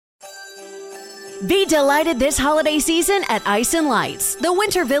Be delighted this holiday season at Ice and Lights, the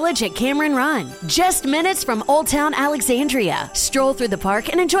Winter Village at Cameron Run. Just minutes from Old Town Alexandria. Stroll through the park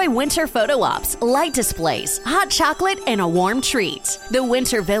and enjoy winter photo ops, light displays, hot chocolate, and a warm treat. The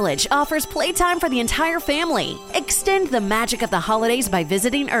Winter Village offers playtime for the entire family. Extend the magic of the holidays by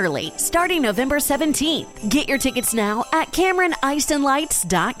visiting early, starting November 17th. Get your tickets now at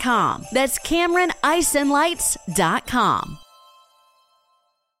CameronIceandLights.com. That's CameronIceandLights.com.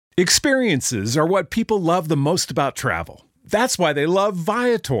 Experiences are what people love the most about travel. That's why they love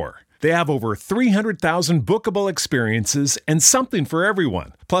Viator. They have over 300,000 bookable experiences and something for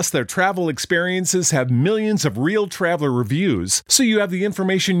everyone. Plus, their travel experiences have millions of real traveler reviews, so you have the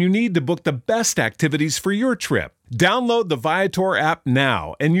information you need to book the best activities for your trip. Download the Viator app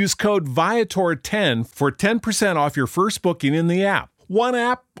now and use code Viator10 for 10% off your first booking in the app. One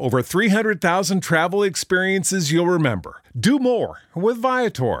app, over 300,000 travel experiences you'll remember. Do more with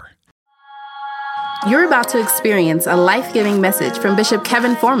Viator. You're about to experience a life-giving message from Bishop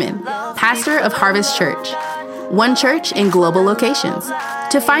Kevin Foreman, pastor of Harvest Church. One church in global locations.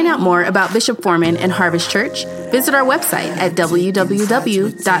 To find out more about Bishop Foreman and Harvest Church, visit our website at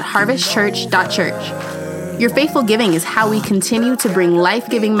www.harvestchurch.church. Your faithful giving is how we continue to bring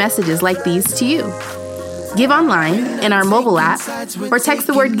life-giving messages like these to you. Give online, in our mobile app, or text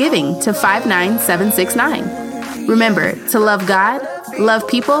the word giving to 59769. Remember to love God, love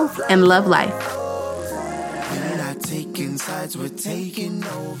people, and love life.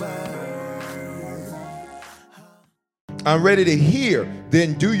 I'm ready to hear,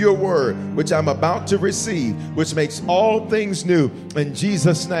 then do your word, which I'm about to receive, which makes all things new. In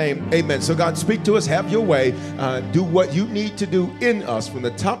Jesus' name, amen. So God, speak to us, have your way. Do what you need to do in us from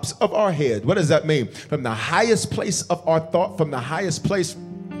the tops of our head. What does that mean? From the highest place of our thought, from the highest place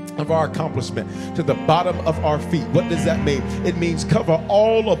of our accomplishment to the bottom of our feet. What does that mean? It means cover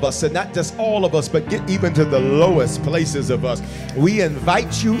all of us, and not just all of us, but get even to the lowest places of us. We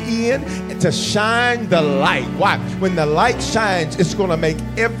invite you in to shine the light. Why? When the light shines, it's going to make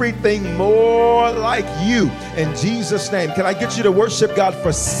everything more like you. In Jesus' name, can I get you to worship God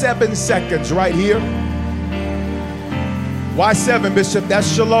for 7 seconds right here? Why 7, Bishop? That's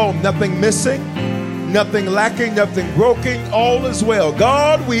shalom. Nothing missing, nothing lacking, nothing broken, all is well.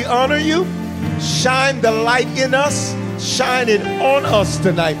 God, we honor you. Shine the light in us. Shine it on us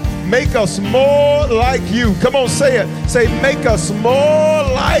tonight. Make us more like you. Come on, say it. Say, make us more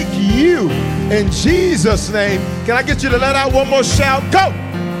like you. In Jesus' name. Can I get you to let out one more shout? Go!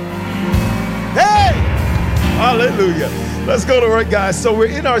 Hey! Hallelujah. Let's go to work, guys. So we're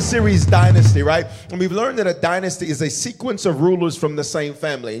in our series Dynasty, right? And we've learned that a dynasty is a sequence of rulers from the same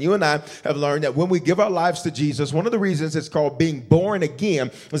family. And you and I have learned that when we give our lives to Jesus, one of the reasons it's called being born again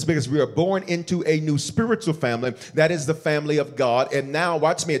is because we are born into a new spiritual family. That is the family of God. And now,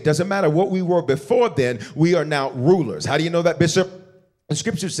 watch me, it doesn't matter what we were before then, we are now rulers. How do you know that, Bishop? The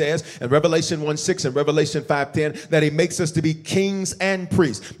scripture says in Revelation 1:6 and Revelation 5:10 that he makes us to be kings and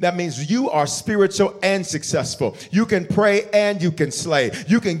priests. That means you are spiritual and successful. You can pray and you can slay.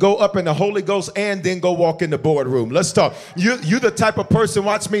 You can go up in the Holy Ghost and then go walk in the boardroom. Let's talk. You're the type of person,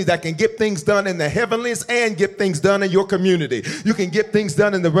 watch me, that can get things done in the heavenlies and get things done in your community. You can get things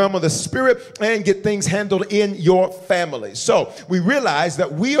done in the realm of the spirit and get things handled in your family. So we realize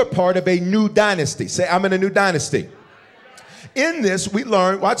that we are part of a new dynasty. Say, I'm in a new dynasty. In this, we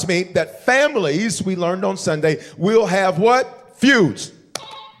learned, watch me, that families, we learned on Sunday, will have what? Feuds.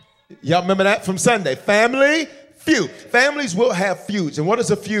 Y'all remember that from Sunday? Family feud. Families will have feuds. And what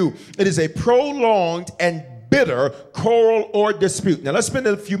is a feud? It is a prolonged and bitter quarrel or dispute. Now, let's spend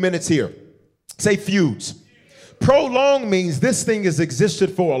a few minutes here. Say feuds. Prolonged means this thing has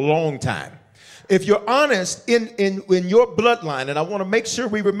existed for a long time. If you're honest in your bloodline, and I want to make sure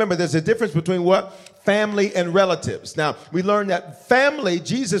we remember there's a difference between what? Family and relatives. Now, we learned that family,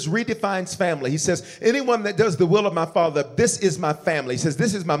 Jesus redefines family. He says, anyone that does the will of my Father, this is my family. He says,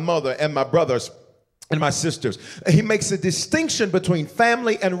 this is my mother and my brothers and my sisters. He makes a distinction between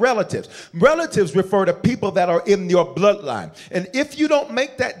family and relatives. Relatives refer to people that are in your bloodline. And if you don't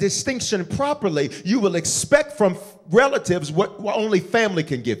make that distinction properly, you will expect from relatives what only family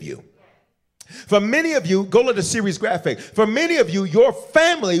can give you. For many of you, go to the series graphic. For many of you, your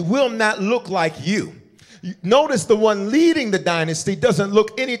family will not look like you. Notice the one leading the dynasty doesn't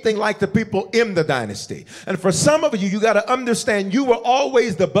look anything like the people in the dynasty. And for some of you, you got to understand you were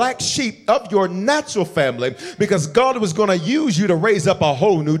always the black sheep of your natural family because God was going to use you to raise up a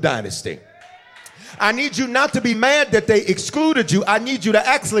whole new dynasty. I need you not to be mad that they excluded you. I need you to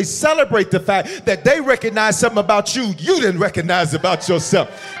actually celebrate the fact that they recognize something about you didn't recognize about yourself.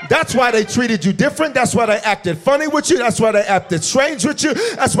 That's why they treated you different. That's why they acted funny with you. That's why they acted strange with you.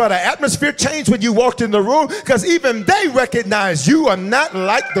 That's why the atmosphere changed when you walked in the room, because even they recognize you are not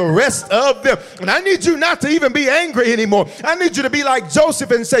like the rest of them. And I need you not to even be angry anymore. I need you to be like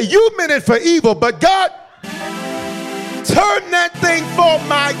Joseph and say, you meant it for evil, but God turn that thing for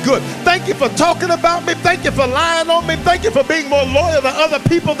my good. Thank you for talking about me. Thank you for lying on me. Thank you for being more loyal to other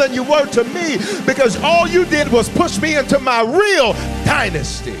people than you were to me, because all you did was push me into my real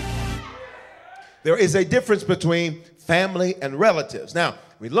dynasty. There is a difference between family and relatives. Now,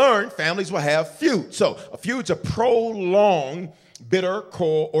 we learned families will have feuds. So a feud's a prolonged bitter,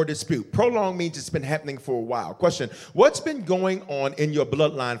 quarrel, or dispute. Prolonged means it's been happening for a while. Question, what's been going on in your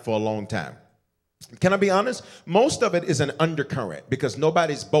bloodline for a long time? Can I be honest? Most of it is an undercurrent because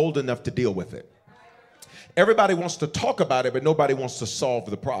nobody's bold enough to deal with it. Everybody wants to talk about it, but nobody wants to solve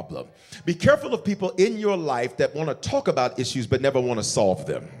the problem. Be careful of people in your life that want to talk about issues but never want to solve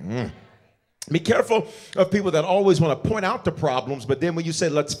them. Be careful of people that always want to point out the problems, but then when you say,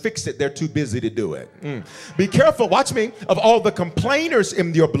 let's fix it, they're too busy to do it. Be careful, watch me, of all the complainers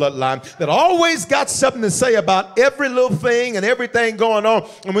in your bloodline that always got something to say about every little thing and everything going on.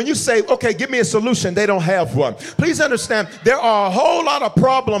 And when you say, okay, give me a solution, they don't have one. Please understand, there are a whole lot of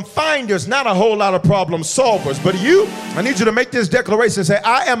problem finders, not a whole lot of problem solvers. But I need you to make this declaration and say,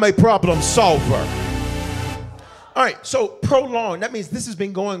 I am a problem solver. All right, so prolonged, that means this has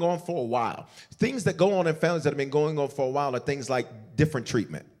been going on for a while. Things that go on in families that have been going on for a while are things like different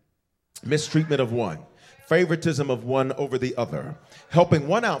treatment, mistreatment of one, favoritism of one over the other, helping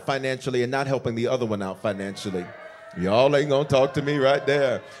one out financially and not helping the other one out financially. Y'all ain't gonna talk to me right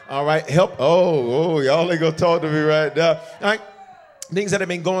there. All right, y'all ain't gonna talk to me right there. All right. Things that have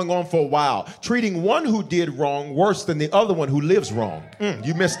been going on for a while. Treating one who did wrong worse than the other one who lives wrong.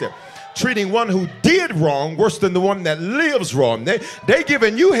 You missed it. Treating one who did wrong worse than the one that lives wrong. They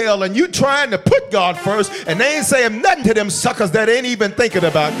giving you hell and you trying to put God first, and they ain't saying nothing to them suckers that ain't even thinking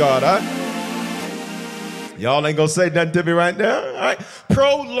about God, huh? Y'all ain't gonna say nothing to me right now? All right.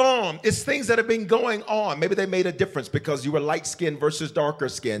 Prolonged. It's things that have been going on. Maybe they made a difference because you were light skin versus darker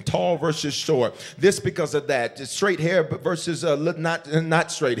skin, tall versus short. This because of that. Just straight hair versus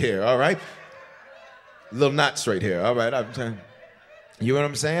not straight hair. All right. Little not straight hair. All right. You know what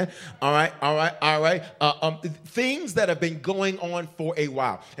I'm saying? All right. Things that have been going on for a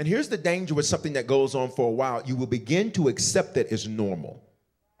while. And here's the danger with something that goes on for a while. You will begin to accept it as normal.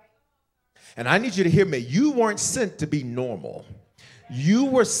 And I need you to hear me. You weren't sent to be normal. You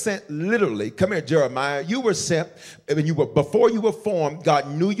were sent literally. Come here, Jeremiah. You were sent before you were formed.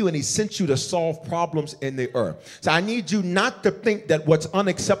 God knew you and he sent you to solve problems in the earth. So I need you not to think that what's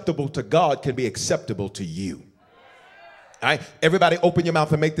unacceptable to God can be acceptable to you. All right, everybody open your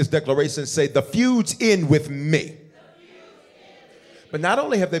mouth and make this declaration. Say, the feud's in with me. But not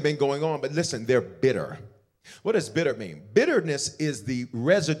only have they been going on, but listen, they're bitter. What does bitter mean? Bitterness is the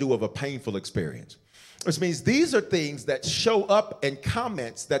residue of a painful experience, which means these are things that show up in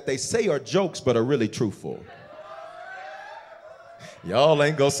comments that they say are jokes but are really truthful. Y'all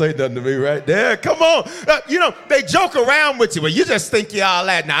ain't gonna say nothing to me right there. Come on. They joke around with you, but you just think you're all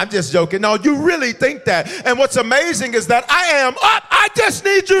that. Nah, I'm just joking. No, you really think that. And what's amazing is that I am up. I just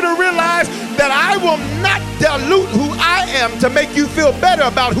need you to realize that I will not dilute who I am to make you feel better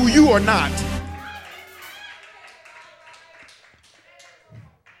about who you are not.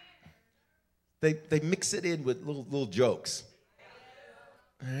 They mix it in with little jokes.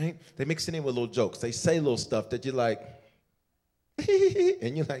 All right? They mix it in with little jokes. They say little stuff that you're like,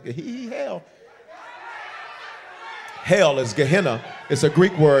 and you're like, hell. Hell is Gehenna. It's a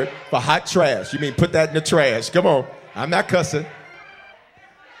Greek word for hot trash. You mean put that in the trash. Come on. I'm not cussing.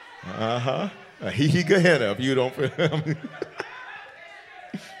 Gehenna if you don't.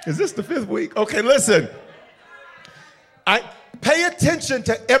 Is this the 5th week? Okay, listen. Pay attention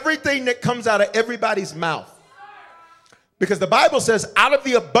to everything that comes out of everybody's mouth. Because the Bible says, out of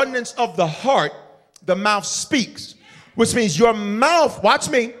the abundance of the heart, the mouth speaks. Which means your mouth, watch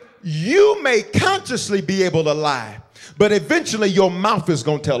me, you may consciously be able to lie, but eventually your mouth is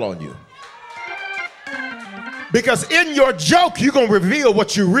going to tell on you. Because in your joke, you're going to reveal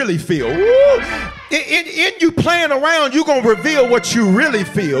what you really feel. In you playing around, you're going to reveal what you really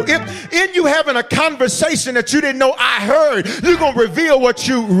feel. In you having a conversation that you didn't know I heard, you're going to reveal what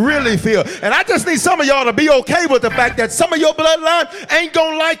you really feel. And I just need some of y'all to be okay with the fact that some of your bloodline ain't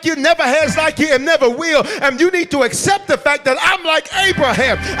going to like you, never has liked you, and never will. And you need to accept the fact that I'm like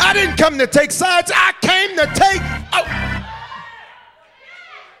Abraham. I didn't come to take sides. I came to take...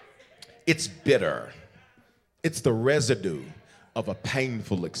 It's bitter. It's the residue of a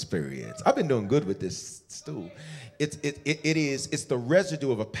painful experience. I've been doing good with this stool. It's the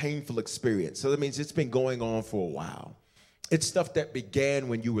residue of a painful experience. So that means it's been going on for a while. It's stuff that began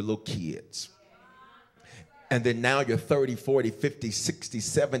when you were little kids. And then now you're 30, 40, 50, 60,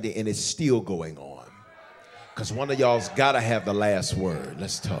 70, and it's still going on. Because one of y'all's got to have the last word.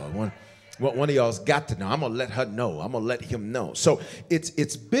 Let's talk. One of y'all's got to know. I'm going to let her know. I'm going to let him know. So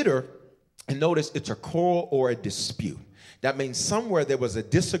it's bitter. And notice it's a quarrel or a dispute. That means somewhere there was a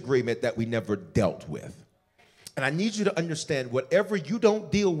disagreement that we never dealt with. And I need you to understand, whatever you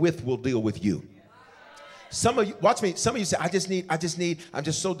don't deal with will deal with you. Some of you, watch me, some of you say, I'm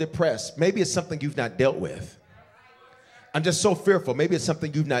just so depressed. Maybe it's something you've not dealt with. I'm just so fearful. Maybe it's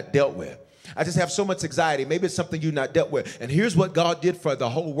something you've not dealt with. I just have so much anxiety. Maybe it's something you've not dealt with. And here's what God did for the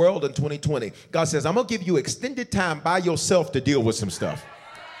whole world in 2020. God says, I'm going to give you extended time by yourself to deal with some stuff.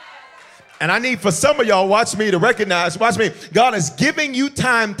 And I need for some of y'all, watch me, to recognize, watch me, God is giving you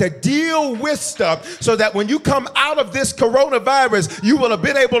time to deal with stuff so that when you come out of this coronavirus, you will have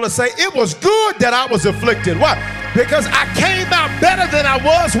been able to say, it was good that I was afflicted. Why? Because I came out better than I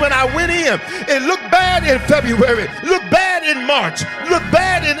was when I went in. It looked bad in February, looked bad in March, looked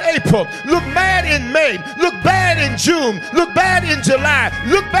bad in April, looked bad in May, looked bad in June, looked bad in July,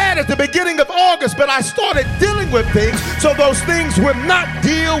 looked bad at the beginning of August, but I started dealing with things so those things would not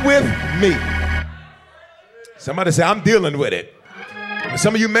deal with me. Somebody say, I'm dealing with it.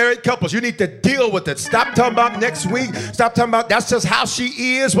 Some of you married couples, you need to deal with it. Stop talking about next week. Stop talking about that's just how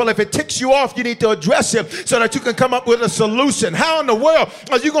she is. Well, if it ticks you off, you need to address it so that you can come up with a solution. How in the world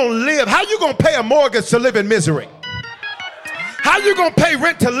are you going to live? How are you going to pay a mortgage to live in misery? How you going to pay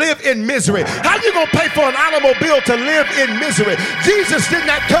rent to live in misery? How you going to pay for an automobile to live in misery? Jesus did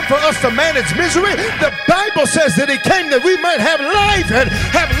not come for us to manage misery. The Bible says that he came that we might have life and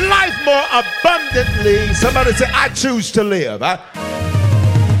have life more abundantly. Somebody say, I choose to live.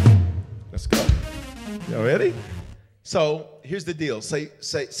 Let's go. Y'all ready? So here's the deal.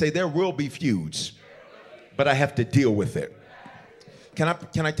 Say there will be feuds, but I have to deal with it.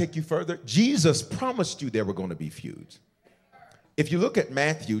 Can I take you further? Jesus promised you there were going to be feuds. If you look at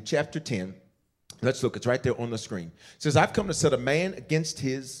Matthew chapter 10, let's look, it's right there on the screen. It says, I've come to set a man against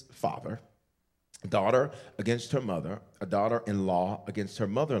his father, a daughter against her mother, a daughter-in-law against her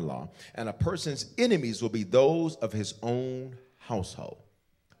mother-in-law, and a person's enemies will be those of his own household.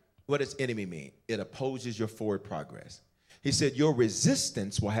 What does enemy mean? It opposes your forward progress. He said, your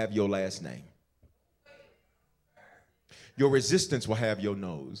resistance will have your last name. Your resistance will have your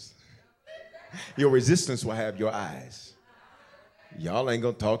nose. Your resistance will have your eyes. Y'all ain't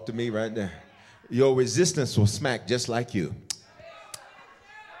gonna talk to me right now. Your resistance will smack just like you.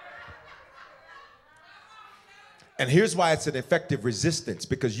 And here's why it's an effective resistance,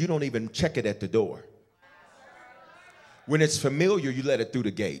 because you don't even check it at the door. When it's familiar, you let it through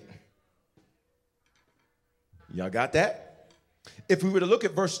the gate. Y'all got that? If we were to look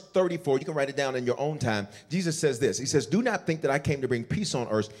at verse 34, you can write it down in your own time. Jesus says this. He says, do not think that I came to bring peace on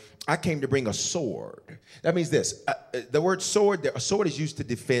earth. I came to bring a sword. That means this. The word sword, a sword is used to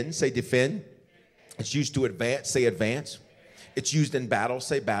defend. Say defend. It's used to advance. Say advance. It's used in battle.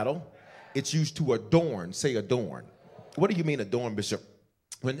 Say battle. It's used to adorn. Say adorn. What do you mean adorn, Bishop?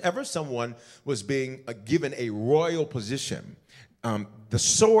 Whenever someone was being given a royal position, the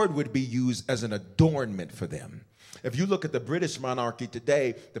sword would be used as an adornment for them. If you look at the British monarchy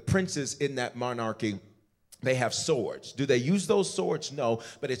today, the princes in that monarchy, they have swords. Do they use those swords? No,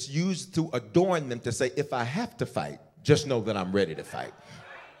 but it's used to adorn them to say, if I have to fight, just know that I'm ready to fight.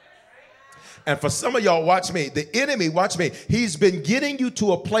 And for some of y'all, watch me, the enemy, watch me, he's been getting you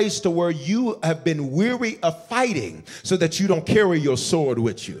to a place to where you have been weary of fighting so that you don't carry your sword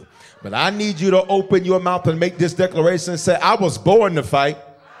with you. But I need you to open your mouth and make this declaration and say, I was born to fight.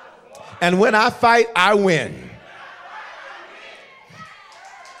 And when I fight, I win.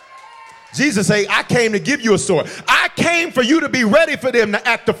 Jesus said, I came to give you a sword. I came for you to be ready for them to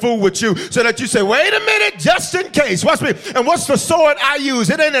act the fool with you so that you say, wait a minute, just in case. Watch me. And what's the sword I use?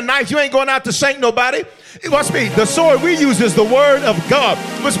 It ain't a knife. You ain't going out to shank nobody. Watch me. The sword we use is the word of God,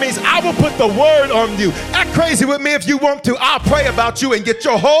 which means I will put the word on you. Act crazy with me if you want to. I'll pray about you and get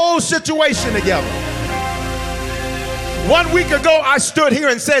your whole situation together. 1 week ago, I stood here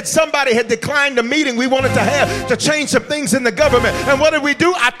and said somebody had declined the meeting we wanted to have to change some things in the government. And what did we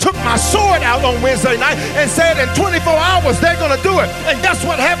do? I took my sword out on Wednesday night and said in 24 hours, they're going to do it. And guess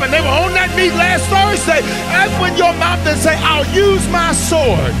what happened? They were on that meet last Thursday. Open your mouth and say, I'll use my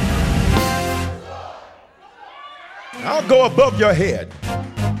sword. I'll go above your head.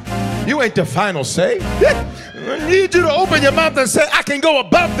 You ain't the final say. I need you to open your mouth and say, I can go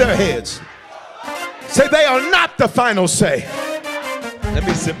above their heads. Say, they are not the final say. Let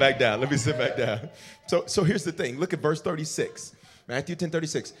me sit back down. So here's the thing. Look at verse 36. Matthew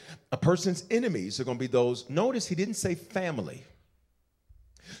 10:36. A person's enemies are going to be those. Notice he didn't say family.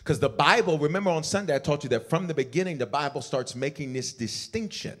 Because the Bible, remember on Sunday I taught you that from the beginning the Bible starts making this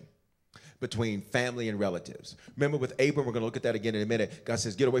distinction between family and relatives. Remember with Abram, we're going to look at that again in a minute. God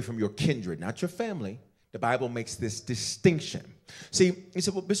says, get away from your kindred, not your family. The Bible makes this distinction. See, he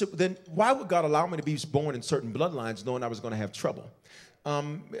said, well, Bishop, then why would God allow me to be born in certain bloodlines knowing I was going to have trouble?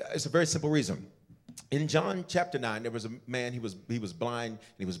 It's a very simple reason. In John chapter 9, there was a man, he was blind, and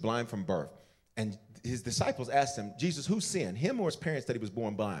he was blind from birth. And his disciples asked him, Jesus, who sinned, him or his parents, that he was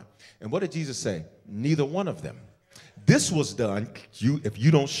born blind? And what did Jesus say? Neither one of them. This was done. If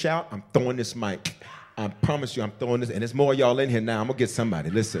you don't shout, I'm throwing this mic. I promise you, I'm throwing this. And there's more of y'all in here now. I'm going to get somebody.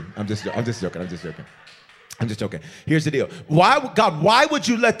 Listen, I'm just joking. Here's the deal. Why would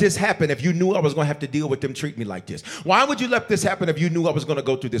you let this happen if you knew I was going to have to deal with them treat me like this? Why would you let this happen if you knew I was going to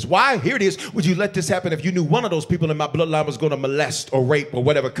go through this? Why, here it is, would you let this happen if you knew one of those people in my bloodline was going to molest or rape or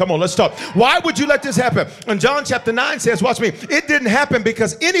whatever? Come on, let's talk. Why would you let this happen? And John chapter 9 says, watch me, it didn't happen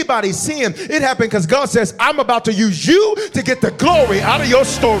because anybody sinned. It happened because God says, I'm about to use you to get the glory out of your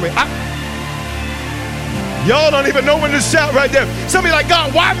story. Y'all don't even know when to shout right there. Somebody like, God,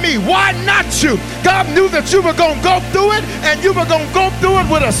 why me? Why not you? God knew that you were going to go through it, and you were going to go through it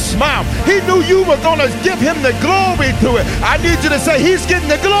with a smile. He knew you were going to give him the glory through it. I need you to say, he's getting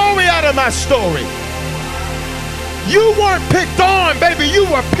the glory out of my story. You weren't picked on, baby. You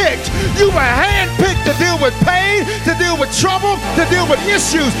were picked. You were handpicked to deal with pain, to deal with trouble, to deal with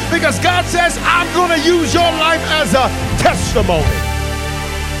issues, because God says, I'm going to use your life as a testimony.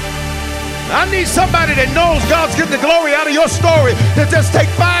 I need somebody that knows God's getting the glory out of your story to just take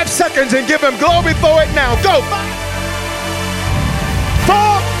 5 seconds and give him glory for it now. Go. 5, 4,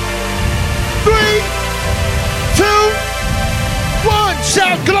 3, 2, 1.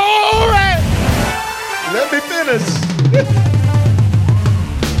 Shout glory. Let me finish.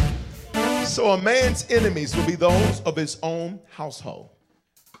 So a man's enemies will be those of his own household.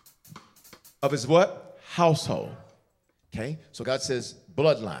 Of his what? Household. Okay? So God says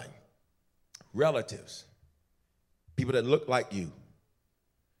bloodline. Relatives, people that look like you,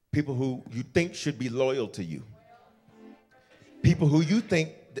 people who you think should be loyal to you, people who you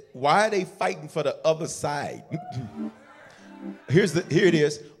think, why are they fighting for the other side? Here it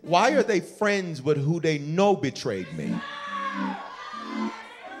is. Why are they friends with who they know betrayed me?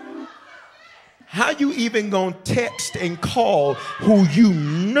 How you even gonna text and call who you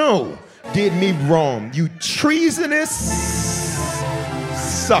know did me wrong? You treasonous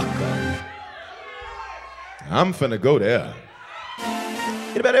sucker. I'm finna go there.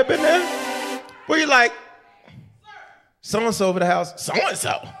 Anybody ever been there? Where you like, so-and-so over the house,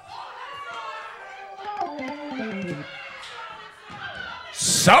 so-and-so.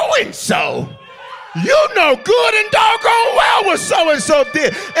 So-and-so? You know good and doggone well what so-and-so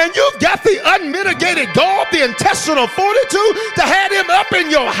did. And you've got the unmitigated gall, the intestinal fortitude to have him up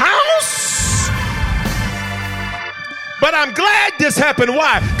in your house? But I'm glad this happened.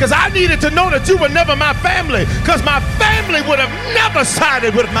 Why? Because I needed to know that you were never my family. Because my family would have never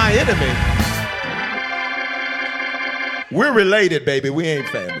sided with my enemy. We're related, baby. We ain't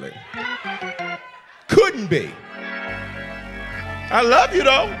family. Couldn't be. I love you,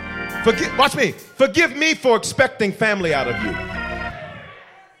 though. Watch me. Forgive me for expecting family out of you.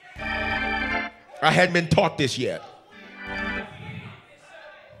 I hadn't been taught this yet.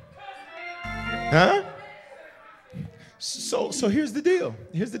 Huh? So here's the deal.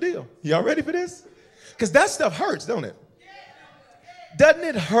 Y'all ready for this? Because that stuff hurts, don't it? Doesn't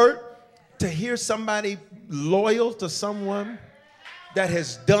it hurt to hear somebody loyal to someone that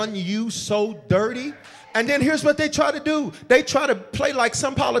has done you so dirty? And then here's what they try to do. They try to play like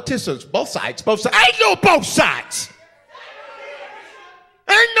some politicians. Both sides. Ain't no both sides.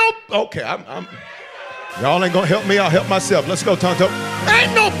 Okay, y'all ain't gonna help me, I'll help myself. Let's go, Tonto.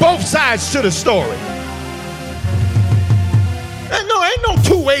 Ain't no both sides to the story. Ain't no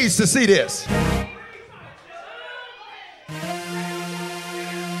two ways to see this.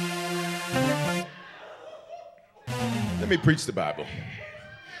 Let me preach the Bible.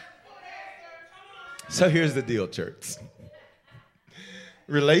 So here's the deal, church.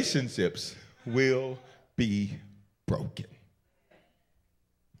 Relationships will be broken.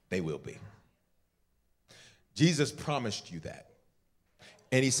 They will be. Jesus promised you that.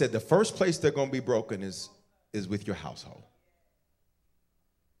 And he said the first place they're going to be broken is with your household.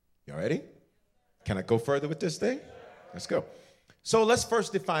 Y'all ready? Can I go further with this thing? Let's go. So let's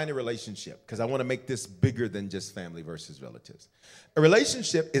first define a relationship, because I want to make this bigger than just family versus relatives. A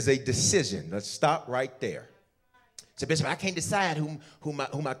relationship is a decision. Let's stop right there. So, Bishop, I can't decide who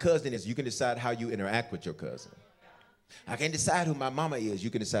my cousin is. You can decide how you interact with your cousin. I can't decide who my mama is. You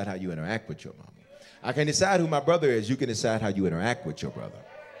can decide how you interact with your mama. I can decide who my brother is. You can decide how you interact with your brother.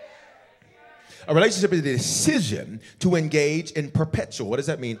 A relationship is a decision to engage in perpetual. What does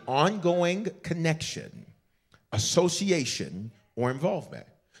that mean? Ongoing connection, association, or involvement.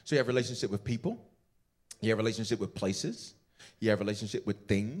 So you have a relationship with people. You have a relationship with places. You have a relationship with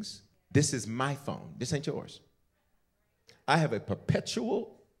things. This is my phone. This ain't yours. I have a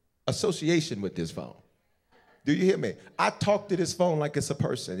perpetual association with this phone. Do you hear me? I talk to this phone like it's a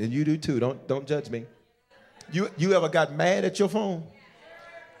person, and you do too. Don't judge me. You ever got mad at your phone?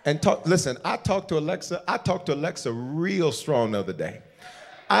 And listen, I talked to Alexa real strong the other day.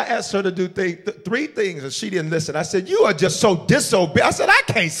 I asked her to do three things, and she didn't listen. I said, you are just so disobedient. I said, I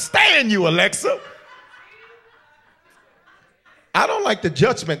can't stand you, Alexa. I don't like the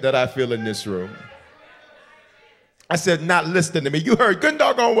judgment that I feel in this room. I said, not listening to me. You heard good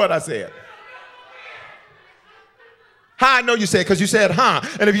doggone what I said. How I know you said? Because you said, huh.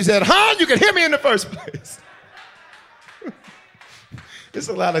 And if you said, huh, you can hear me in the first place. It's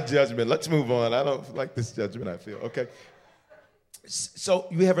a lot of judgment. Let's move on. I don't like this judgment I feel. Okay. So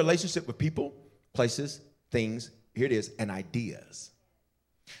you have a relationship with people, places, things, here it is, and ideas.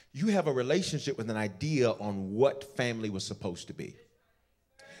 You have a relationship with an idea on what family was supposed to be.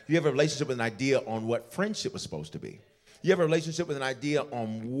 You have a relationship with an idea on what friendship was supposed to be. You have a relationship with an idea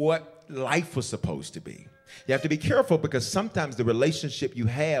on what life was supposed to be. You have to be careful, because sometimes the relationship you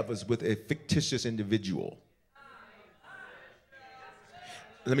have is with a fictitious individual.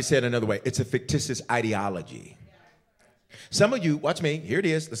 Let me say it another way. It's a fictitious ideology. Some of you, watch me, here it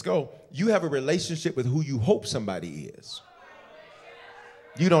is, let's go. You have a relationship with who you hope somebody is.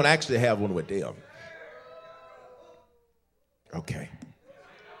 You don't actually have one with them. Okay.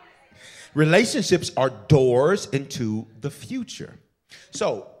 Relationships are doors into the future.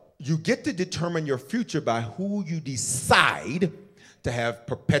 So you get to determine your future by who you decide to have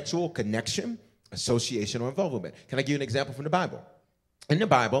perpetual connection, association, or involvement. Can I give you an example from the Bible? In the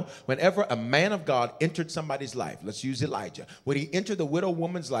Bible, whenever a man of God entered somebody's life, let's use Elijah. When he entered the widow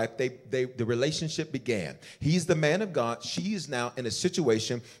woman's life, the relationship began. He's the man of God. She is now in a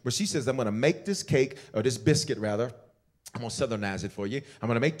situation where she says, I'm going to make this cake, or this biscuit rather. I'm going to southernize it for you. I'm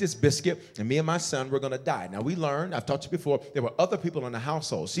going to make this biscuit, and me and my son, we're going to die. Now, we learned, I've taught you before, there were other people in the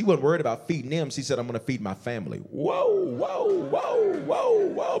household. She wasn't worried about feeding them. She said, I'm going to feed my family. Whoa, whoa, whoa, whoa,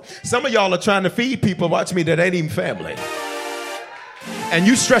 whoa. Some of y'all are trying to feed people, watch me, that ain't even family. And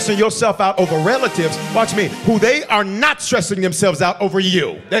you stressing yourself out over relatives, watch me, who they are not stressing themselves out over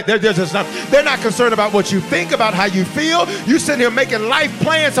you. They're not concerned about what you think, about how you feel. You sitting here making life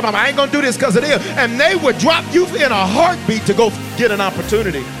plans about, I ain't going to do this because of them. And they would drop you in a heartbeat to go get an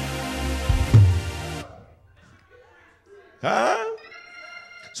opportunity. Huh?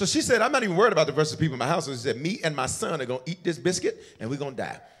 So she said, I'm not even worried about the rest of the people in my house. So she said, me and my son are going to eat this biscuit and we're going to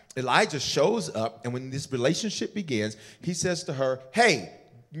die. Elijah shows up, and when this relationship begins, he says to her, hey,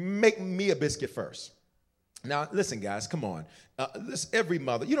 make me a biscuit first. Now, listen, guys, come on. Every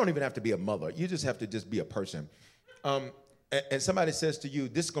mother, you don't even have to be a mother. You just have to just be a person. And somebody says to you,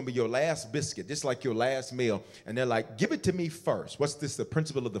 this is going to be your last biscuit, just like your last meal. And they're like, give it to me first. What's this? The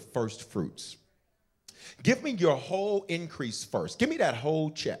principle of the first fruits. Give me your whole increase first. Give me that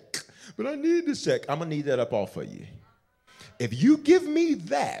whole check. But I need this check. I'm going to need that up off of you. If you give me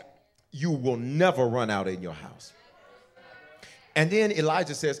that, you will never run out in your house. And then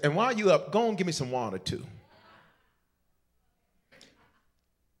Elijah says, and while you up, go and give me some water too.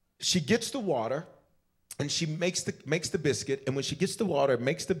 She gets the water and she makes the biscuit. And when she gets the water,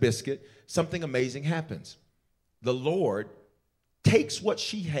 makes the biscuit, something amazing happens. The Lord takes what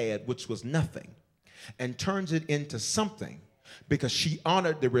she had, which was nothing, and turns it into something because she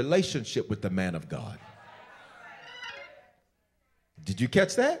honored the relationship with the man of God. Did you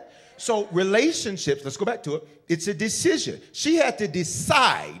catch that? So relationships, let's go back to it. It's a decision. She had to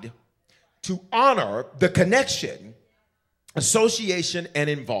decide to honor the connection, association, and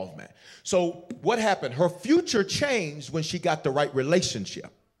involvement. So what happened? Her future changed when she got the right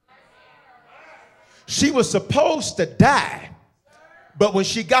relationship. She was supposed to die, but when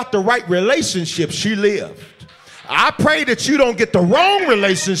she got the right relationship, she lived. I pray that you don't get the wrong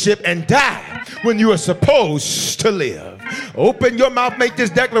relationship and die when you are supposed to live. Open your mouth, make this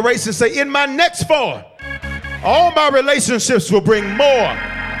declaration, say, in my next 4, all my relationships will bring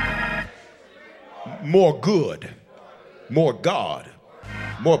more good, more God,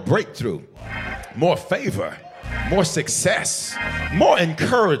 more breakthrough, more favor, more success, more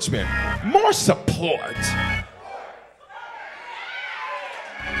encouragement, more support.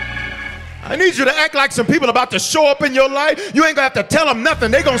 I need you to act like some people about to show up in your life. You ain't gonna have to tell them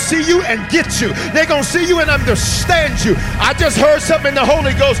nothing. They're gonna see you and get you. They're gonna see you and understand you. I just heard something in the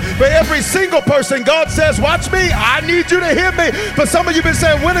Holy Ghost. For every single person, God says, watch me. I need you to hear me. For some of you have been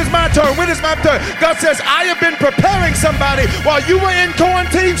saying, when is my turn? When is my turn? God says, I have been preparing somebody. While you were in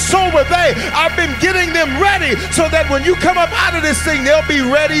quarantine, so were they. I've been getting them ready so that when you come up out of this thing, they'll be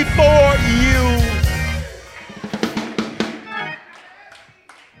ready for you.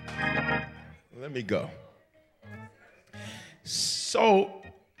 Let me go. So,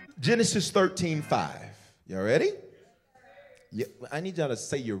 Genesis 13:5. Y'all ready? Yeah, I need y'all to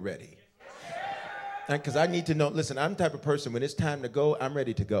say you're ready. Because I need to know, listen, I'm the type of person, when it's time to go, I'm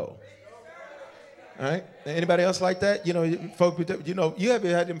ready to go. All right? Anybody else like that? You know, folks, you know, you ever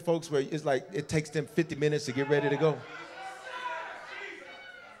had them folks where it's like it takes them 50 minutes to get ready to go?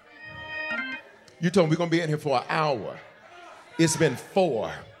 You told them we're going to be in here for an hour. It's been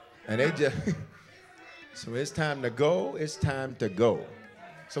 4. And they just... So it's time to go, it's time to go.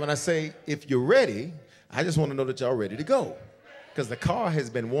 So when I say, if you're ready, I just want to know that y'all ready to go. Because the car has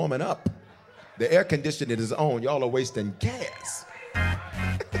been warming up. The air conditioning is on. Y'all are wasting gas.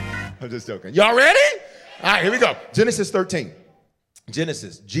 I'm just joking. Y'all ready? All right, here we go. Genesis 13.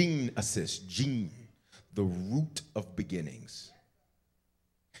 Genesis, gene assist, gene, the root of beginnings.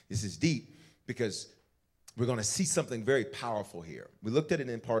 This is deep because we're going to see something very powerful here. We looked at it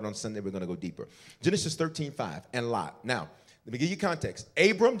in part on Sunday. We're going to go deeper. Genesis 13:5 and Lot. Now, let me give you context.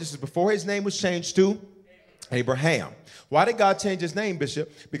 Abram, this is before his name was changed to Abraham. Why did God change his name, Bishop?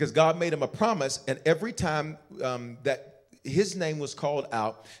 Because God made him a promise, and every time that his name was called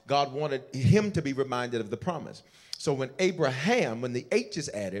out, God wanted him to be reminded of the promise. So when Abraham, when the H is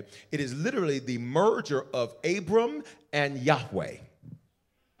added, it is literally the merger of Abram and Yahweh.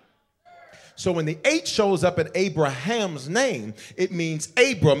 So when the H shows up in Abraham's name, it means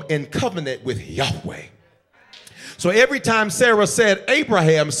Abram in covenant with Yahweh. So every time Sarah said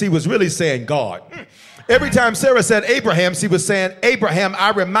Abraham, she was really saying God. Every time Sarah said Abraham, she was saying, Abraham, I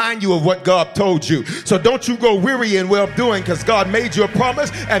remind you of what God told you. So don't you go weary in well-doing, because God made you a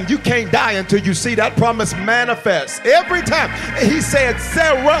promise and you can't die until you see that promise manifest. Every time he said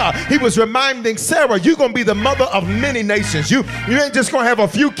Sarah, he was reminding Sarah, you're going to be the mother of many nations. You ain't just going to have a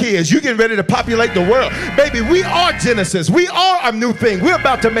few kids. You're getting ready to populate the world. Baby, we are Genesis. We are a new thing. We're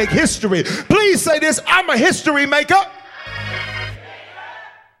about to make history. Please say this, I'm a history maker.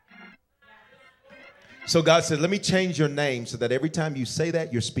 So God said, let me change your name so that every time you say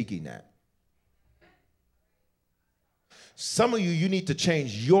that, you're speaking that. Some of you need to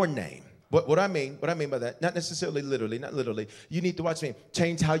change your name. What I mean by that, not necessarily literally, not literally. You need to watch me.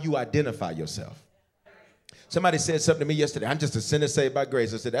 Change how you identify yourself. Somebody said something to me yesterday. I'm just a sinner saved by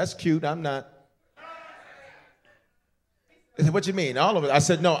grace. I said, that's cute. I'm not. They said, what you mean? All of it. I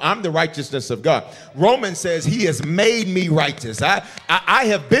said, no, I'm the righteousness of God. Romans says he has made me righteous. I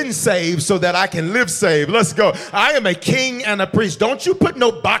have been saved so that I can live saved. Let's go. I am a king and a priest. Don't you put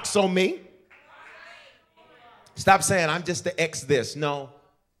no box on me. Stop saying I'm just the ex this. No.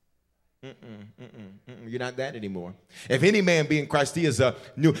 You're not that anymore. If any man be in Christ, he is a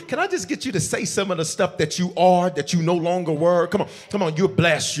new. Can I just get you to say some of the stuff that you are, that you no longer were? Come on. You're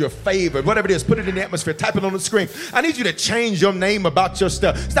blessed, you're favored, whatever it is. Put it in the atmosphere. Type it on the screen. I need you to change your name about your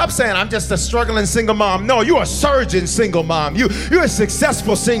stuff. Stop saying I'm just a struggling single mom. No, you're a surgeon single mom. You're a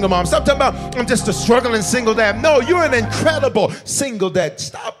successful single mom. Stop talking about I'm just a struggling single dad. No, you're an incredible single dad.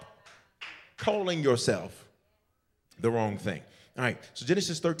 Stop calling yourself the wrong thing. All right, so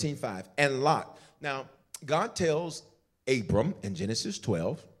Genesis 13:5 and Lot. Now, God tells Abram in Genesis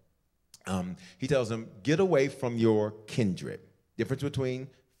 12, he tells him, get away from your kindred. Difference between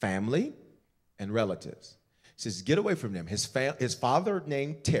family and relatives. He says, get away from them. His father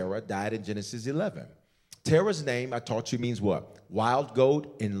named Terah died in Genesis 11. Terah's name, I taught you, means what? Wild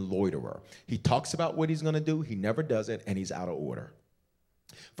goat and loiterer. He talks about what he's going to do. He never does it, and he's out of order.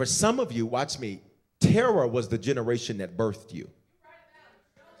 For some of you, watch me, Terah was the generation that birthed you.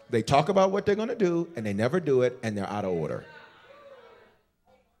 They talk about what they're going to do, and they never do it, and they're out of order.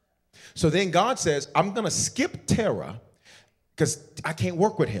 So then God says, I'm going to skip Terah because I can't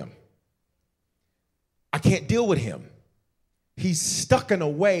work with him. I can't deal with him. He's stuck in a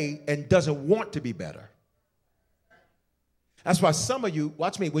way and doesn't want to be better. That's why some of you,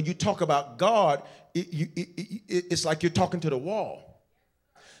 watch me, when you talk about God, it's like you're talking to the wall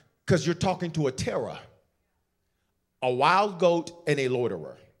because you're talking to a Terah, a wild goat, and a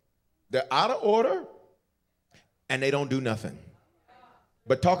loiterer. They're out of order, and they don't do nothing.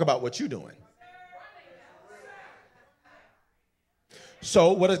 But talk about what you're doing.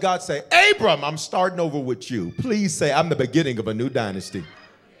 So what does God say? Abram, I'm starting over with you. Please say, I'm the beginning of a new dynasty.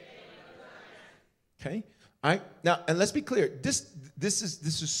 Okay? All right? Now, and let's be clear. This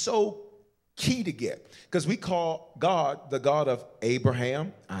is so key to get, because we call God the God of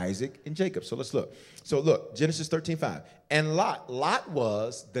Abraham, Isaac, and Jacob. So let's look. So look, Genesis 13:5. And Lot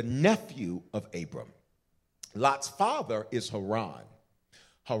was the nephew of Abram. Lot's father is Haran.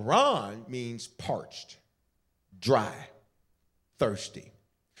 Haran means parched, dry, thirsty.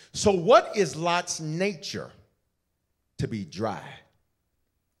 So what is Lot's nature? To be dry,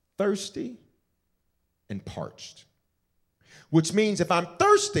 thirsty, and parched. Which means if I'm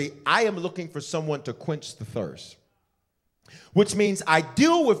thirsty, I am looking for someone to quench the thirst. Which means I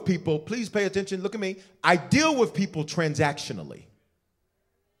deal with people, please pay attention, look at me. I deal with people transactionally.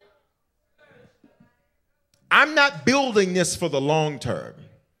 I'm not building this for the long term.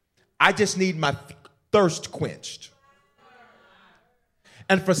 I just need my thirst quenched.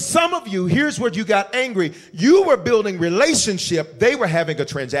 And for some of you, here's where you got angry. You were building relationship, they were having a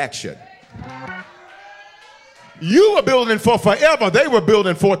transaction. You were building for forever. They were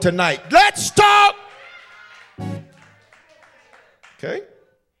building for tonight. Let's talk. Okay.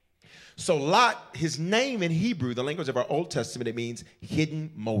 So Lot, his name in Hebrew, the language of our Old Testament, it means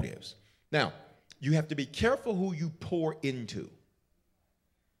hidden motives. Now, you have to be careful who you pour into.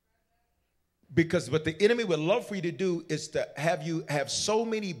 Because what the enemy would love for you to do is to have you have so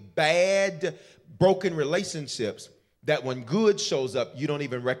many bad, broken relationships that when good shows up, you don't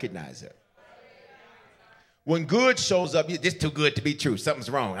even recognize it. When good shows up, this too good to be true. Something's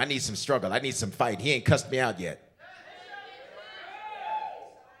wrong. I need some struggle. I need some fight. He ain't cussed me out yet.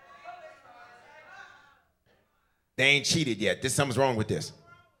 They ain't cheated yet. Something's wrong with this.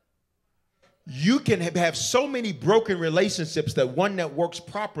 You can have so many broken relationships that one that works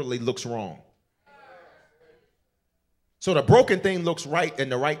properly looks wrong. So the broken thing looks right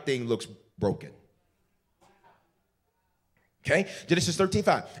and the right thing looks broken. Okay, Genesis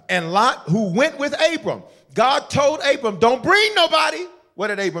 13:5. And Lot, who went with Abram, God told Abram, don't bring nobody. What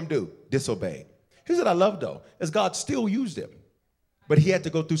did Abram do? Disobeyed. Here's what I love, though, is God still used him. But he had to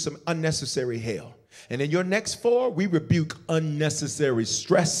go through some unnecessary hell. And in your next 4, we rebuke unnecessary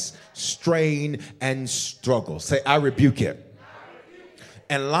stress, strain, and struggle. Say, I rebuke it.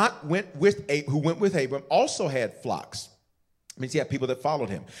 And Lot, who went with Abram, also had flocks. It means he had people that followed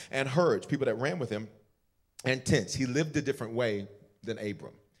him, and herds, people that ran with him, and tents. He lived a different way than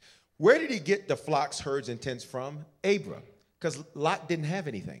Abram. Where did he get the flocks, herds, and tents from? Abram. Because Lot didn't have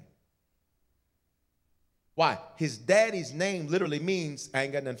anything. Why? His daddy's name literally means, I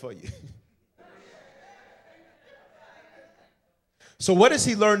ain't got nothing for you. So what does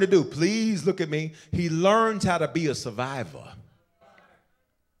he learn to do? Please look at me. He learns how to be a survivor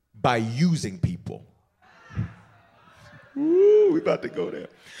by using people. Ooh, we about to go there.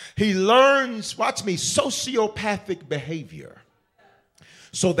 He learns, watch me, sociopathic behavior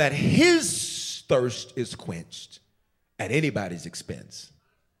so that his thirst is quenched at anybody's expense.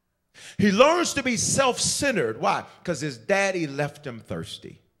 He learns to be self-centered. Why? Because his daddy left him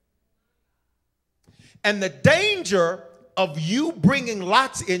thirsty. And the danger of you bringing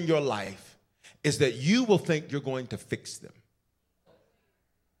lots in your life is that you will think you're going to fix them.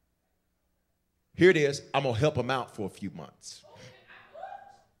 Here it is. I'm going to help them out for a few months.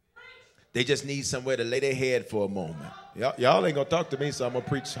 They just need somewhere to lay their head for a moment. Y'all ain't going to talk to me, so I'm going to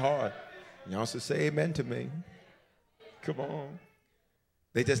preach hard. Y'all should say amen to me. Come on.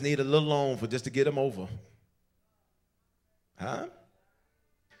 They just need a little loan just to get them over. Huh?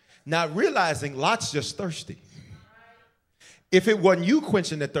 Not realizing Lot's just thirsty. If it wasn't you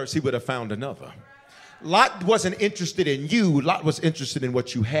quenching the thirst, he would have found another. Lot wasn't interested in you. Lot was interested in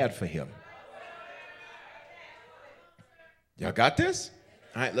what you had for him. Y'all got this?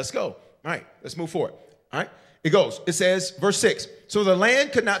 All right, let's go. All right, let's move forward. All right, it goes. It says, verse 6. So the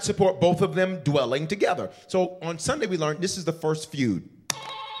land could not support both of them dwelling together. So on Sunday we learned this is the first feud.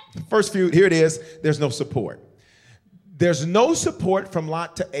 First feud, here it is. There's no support. There's no support from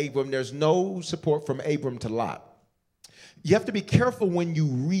Lot to Abram. There's no support from Abram to Lot. You have to be careful when you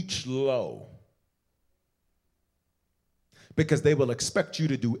reach low, because they will expect you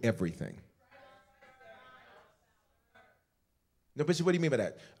to do everything. No, Bishop, what do you mean by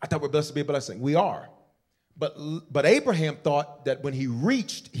that? I thought we're blessed to be a blessing. We are. But Abraham thought that when he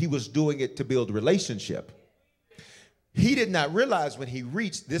reached, he was doing it to build relationship. He did not realize when he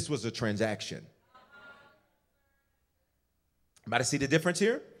reached, this was a transaction. About to see the difference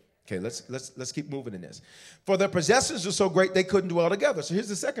here? Okay, let's keep moving in this. For their possessions were so great they couldn't dwell together. So here's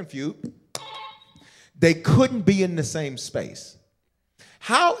the second feud. They couldn't be in the same space.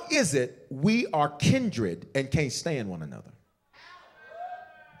 How is it we are kindred and can't stand one another?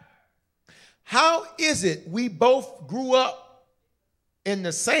 How is it we both grew up in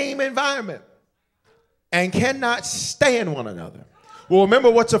the same environment and cannot stand one another? Well, remember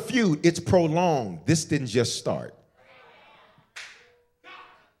what's a feud? It's prolonged. This didn't just start.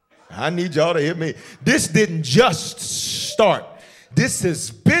 I need y'all to hear me. This didn't just start. This has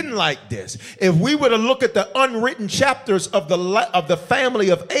been like this. If we were to look at the unwritten chapters of the family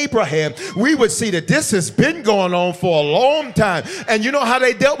of Abraham, we would see that this has been going on for a long time. And you know how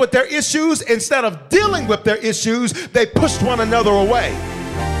they dealt with their issues? Instead of dealing with their issues, they pushed one another away.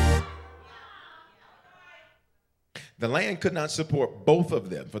 The land could not support both of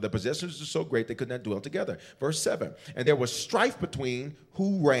them, for the possessions were so great they could not dwell together. Verse 7, and there was strife between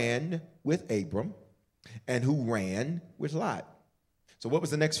who ran with Abram and who ran with Lot. So what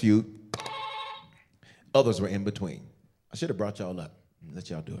was the next feud? Others were in between. I should have brought y'all up and let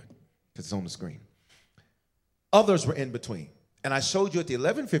y'all do it because it's on the screen. Others were in between. And I showed you at the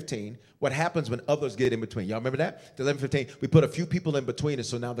 11:15 what happens when others get in between. Y'all remember that? The 11:15, we put a few people in between, and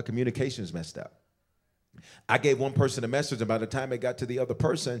so now the communication is messed up. I gave one person a message, and by the time it got to the other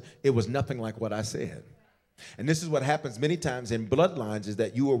person, it was nothing like what I said. And this is what happens many times in bloodlines, is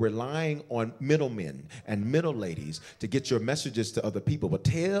that you are relying on middlemen and middle ladies to get your messages to other people. But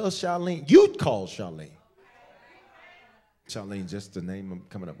tell Charlene, you'd call Charlene. Charlene, just the name I'm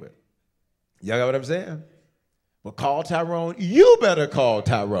coming up with. Y'all got what I'm saying? Well, call Tyrone. You better call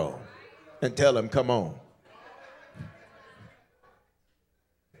Tyrone and tell him, come on.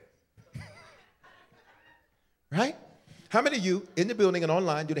 Right? How many of you in the building and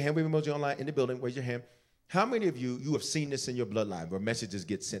online, do the hand wave emoji online, in the building, raise your hand. How many of you have seen this in your bloodline where messages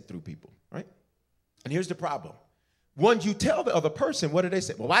get sent through people, right? And here's the problem. Once you tell the other person, what do they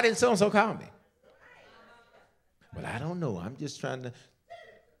say? Well, why didn't so-and-so call me? Well, I don't know. I'm just trying to.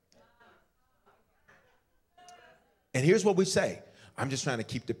 And here's what we say. I'm just trying to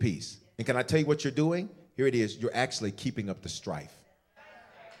keep the peace. And can I tell you what you're doing? Here it is. You're actually keeping up the strife.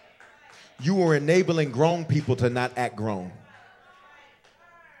 You are enabling grown people to not act grown.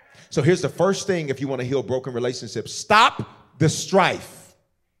 So here's the first thing if you want to heal broken relationships. Stop the strife.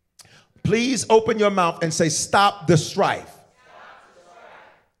 Please open your mouth and say, stop the strife.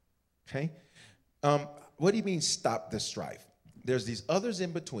 Okay? What do you mean stop the strife? There's these others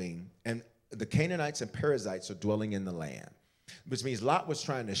in between, and the Canaanites and Perizzites are dwelling in the land, which means Lot was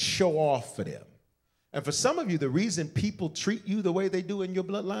trying to show off for them. And for some of you, the reason people treat you the way they do in your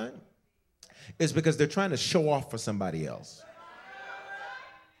bloodline is because they're trying to show off for somebody else.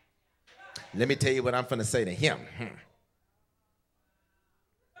 Let me tell you what I'm going to say to him.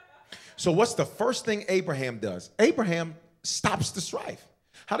 So what's the first thing Abraham does? Abraham stops the strife.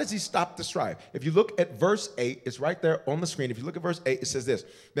 How does he stop the strife? If you look at verse 8, it's right there on the screen. If you look at verse 8, it says this.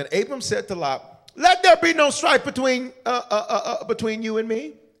 Then Abram said to Lot, let there be no strife between you and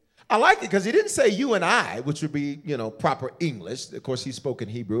me. I like it because he didn't say you and I, which would be, proper English. Of course, he spoke in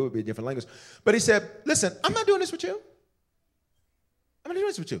Hebrew. It would be a different language. But he said, listen, I'm not doing this with you. I'm not doing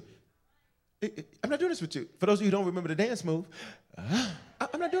this with you. I'm not doing this with you. For those of you who don't remember the dance move,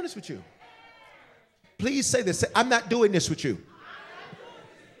 I'm not doing this with you. Please say this. Say, I'm not doing this with you.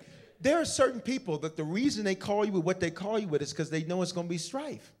 There are certain people that the reason they call you with what they call you with is because they know it's going to be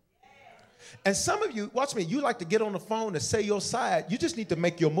strife. And some of you, watch me, you like to get on the phone and say your side. You just need to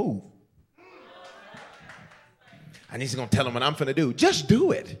make your move. And he's going to tell him what I'm going to do. Just do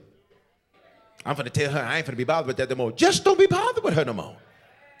it. I'm going to tell her I ain't going to be bothered with that no more. Just don't be bothered with her no more.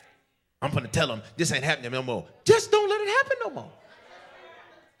 I'm going to tell him this ain't happening no more. Just don't let it happen no more.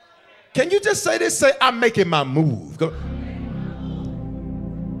 Can you just say this? Say, I'm making my move. Go.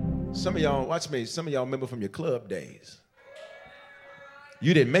 Some of y'all, watch me, some of y'all remember from your club days.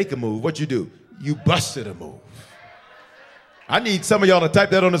 You didn't make a move. What'd you do? You busted a move. I need some of y'all to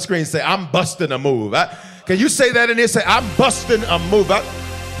type that on the screen. Say, I'm busting a move. Can you say that in here? Say, I'm busting a move.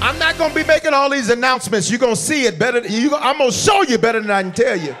 I'm not going to be making all these announcements. You're going to see it better. I'm going to show you better than I can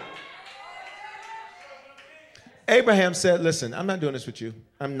tell you. Abraham said, listen, I'm not doing this with you.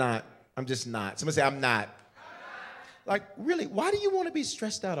 I'm not. I'm just not. Somebody say, I'm not. Like, really, why do you want to be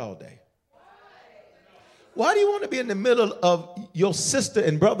stressed out all day? Why do you want to be in the middle of your sister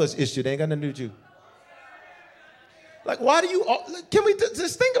and brother's issue? They ain't got nothing to do with you. Like, why do you, can we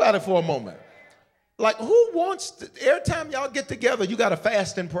just think about it for a moment? Like, who wants to, every time y'all get together, you got to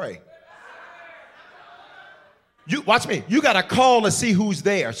fast and pray. You, watch me, you got to call to see who's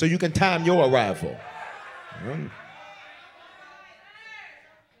there so you can time your arrival.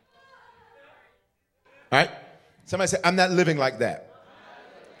 All right? Somebody say, I'm not living like that.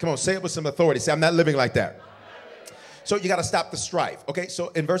 Come on, say it with some authority. Say, I'm not living like that. So you got to stop the strife. Okay, so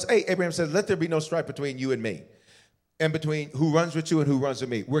in verse 8, Abraham says, let there be no strife between you and me, and between who runs with you and who runs with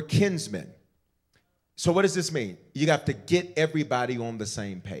me. We're kinsmen. So what does this mean? You have to get everybody on the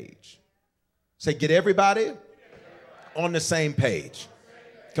same page. Say, get everybody on the same page.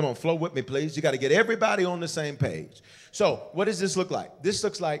 Come on, flow with me, please. You got to get everybody on the same page. So what does this look like? This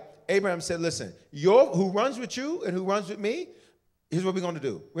looks like Abraham said, listen, who runs with you and who runs with me, here's what we're going to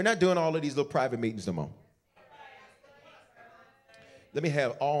do. We're not doing all of these little private meetings no more. Let me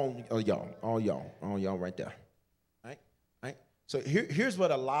have all y'all right there. Right? So here's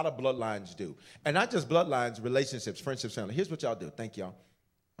what a lot of bloodlines do. And not just bloodlines, relationships, friendships, family. Here's what y'all do. Thank y'all.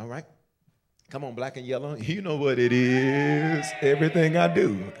 All right? Come on, black and yellow. You know what it is. Everything I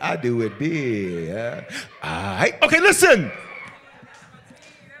do it big. All right. Okay, listen.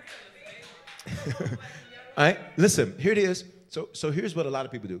 All right, listen. Here it is. So here's what a lot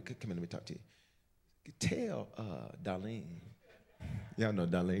of people do. Come here, let me talk to you. Tell Darlene. Y'all know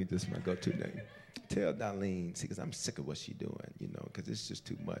Darlene, this is my go-to name. Tell Darlene, see, because I'm sick of what she's doing, you know, because it's just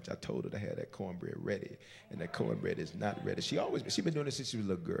too much. I told her to have that cornbread ready, and that cornbread is not ready. She's been doing this since she was a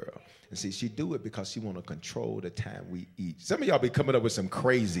little girl. And see, she do it because she want to control the time we eat. Some of y'all be coming up with some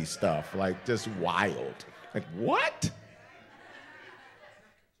crazy stuff, like just wild. Like, what?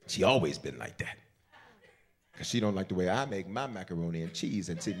 She always been like that. Because she don't like the way I make my macaroni and cheese.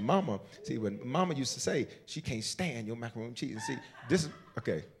 And see, when Mama used to say, she can't stand your macaroni and cheese. And see, this is,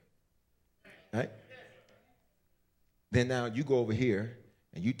 okay. Right? Then now you go over here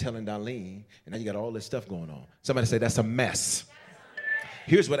and you telling Darlene, and now you got all this stuff going on. Somebody say, that's a mess.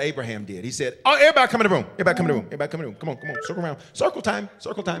 Here's what Abraham did. He said, oh, everybody come in the room. Everybody come in the room. Everybody come in the room. Come on. Circle around. Circle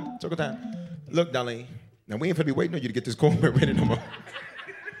time. Look, Darlene, now we ain't finna be waiting on you to get this cornbread ready no more.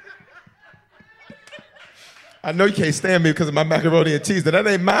 I know you can't stand me because of my macaroni and cheese. That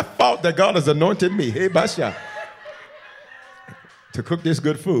ain't my fault that God has anointed me. Hey, Basha. To cook this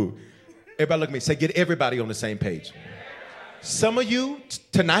good food. Everybody look at me. Say, get everybody on the same page. Some of you,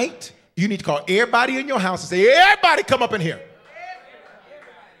 tonight, you need to call everybody in your house and say, everybody come up in here.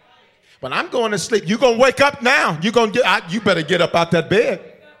 When I'm going to sleep, you're going to wake up now. You better get up out that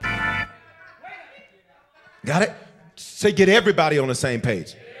bed. Got it? Say, get everybody on the same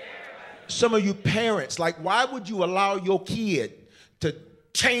page. Some of you parents, like, why would you allow your kid to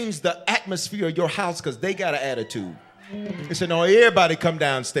change the atmosphere of your house because they got an attitude? They said, no, everybody come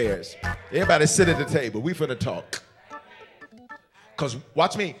downstairs. Everybody sit at the table. We finna talk. Because,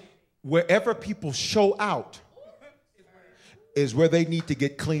 watch me, wherever people show out is where they need to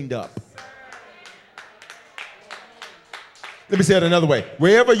get cleaned up. Let me say it another way.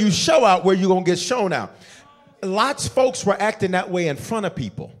 Wherever you show out, where you going to get shown out. Lots of folks were acting that way in front of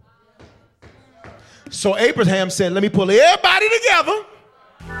people. So Abraham said, let me pull everybody together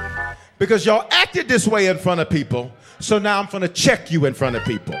because y'all acted this way in front of people. So now I'm going to check you in front of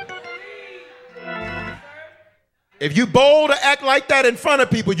people. If you bold to act like that in front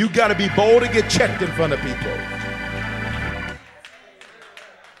of people, you got to be bold to get checked in front of people.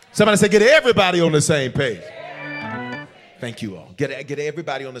 Somebody say, get everybody on the same page. Thank you all. Get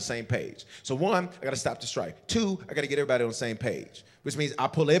everybody on the same page. So one, I got to stop the strife. Two, I got to get everybody on the same page, which means I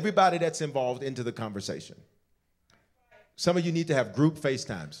pull everybody that's involved into the conversation. Some of you need to have group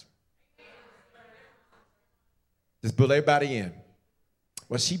FaceTimes. Just pull everybody in.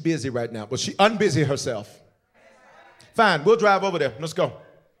 Well, she busy right now. Well, she unbusy herself. Fine, we'll drive over there. Let's go.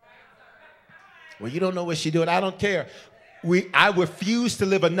 Well, you don't know what she's doing. I don't care. I refuse to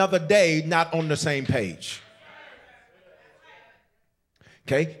live another day not on the same page.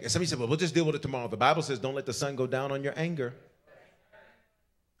 Okay? And somebody said, well, we'll just deal with it tomorrow. The Bible says, don't let the sun go down on your anger.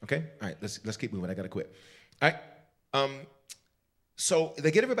 Okay? All right, let's keep moving. I got to quit. All right? So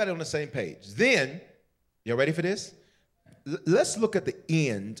they get everybody on the same page. Then, y'all ready for this? Let's look at the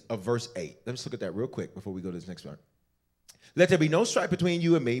end of verse 8. Let's look at that real quick before we go to this next part. Let there be no strife between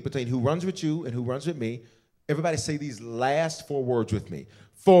you and me, between who runs with you and who runs with me. Everybody say these last 4 words with me.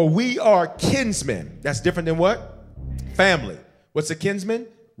 For we are kinsmen. That's different than what? Family. What's a kinsman?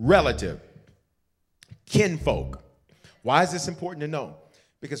 Relative. Kinfolk. Why is this important to know?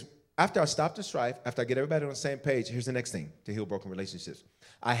 Because after I stop the strife, after I get everybody on the same page, here's the next thing to heal broken relationships.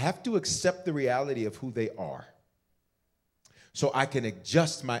 I have to accept the reality of who they are so I can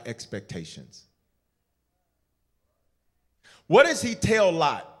adjust my expectations. What does he tell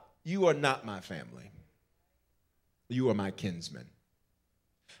Lot? You are not my family. You are my kinsman.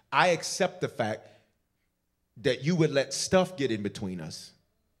 I accept the fact that you would let stuff get in between us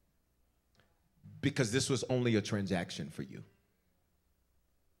because this was only a transaction for you.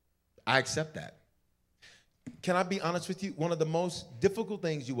 I accept that. Can I be honest with you? One of the most difficult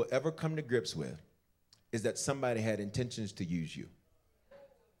things you will ever come to grips with is that somebody had intentions to use you.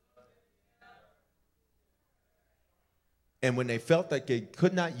 And when they felt like they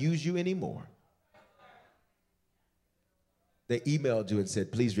could not use you anymore, They emailed you and said,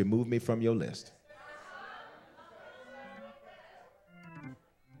 please remove me from your list.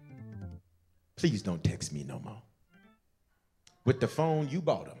 Please don't text me no more. With the phone you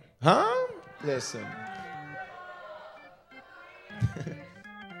bought them. Huh? Listen.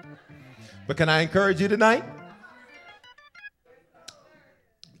 But can I encourage you tonight?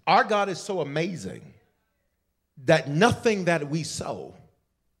 Our God is so amazing that nothing that we sow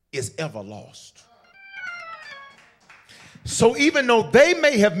is ever lost. So even though they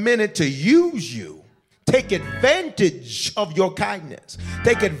may have meant it to use you, take advantage of your kindness,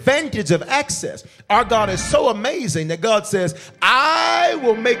 take advantage of access. Our God is so amazing that God says, I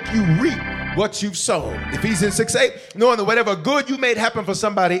will make you reap what you've sown. Ephesians 6:8, knowing that whatever good you made happen for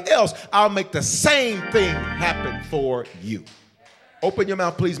somebody else, I'll make the same thing happen for you. Open your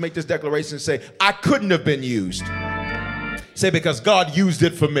mouth, please. Make this declaration and say, I couldn't have been used. Say, because God used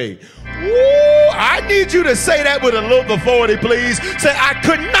it for me. Woo, I need you to say that with a little authority, please. Say, I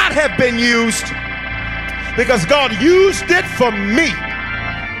could not have been used because God used it for me.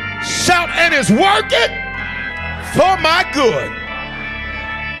 Shout, and it's working for my good.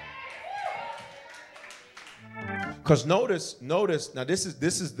 Because notice, now this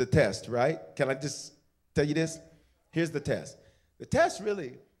is the test, right? Can I just tell you this? Here's the test. The test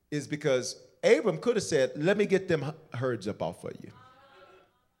really is because Abram could have said, let me get them herds up off of you.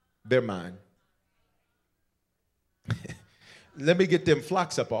 They're mine. Let me get them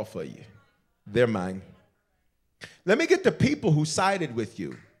flocks up off of you. They're mine. Let me get the people who sided with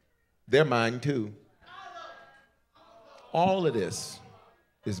you. They're mine too. All of this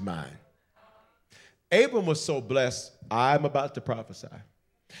is mine. Abram was so blessed, I'm about to prophesy.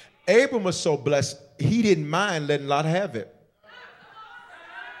 Abram was so blessed, he didn't mind letting Lot have it.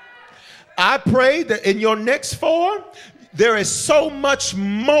 I pray that in your next 4, there is so much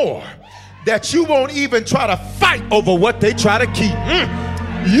more that you won't even try to fight over what they try to keep.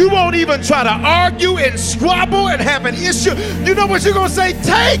 You won't even try to argue and squabble and have an issue. You know what you're going to say?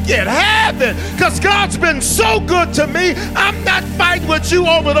 Take it, have it, because God's been so good to me. I'm not fighting with you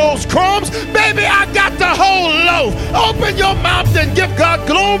over those crumbs. Baby, I got the whole loaf. Open your mouth and give God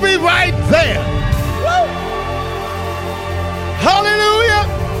glory right there. Woo.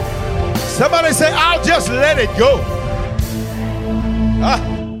 Hallelujah. Somebody say, I'll just let it go.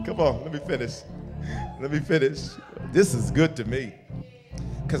 Come on, let me finish. Let me finish. This is good to me.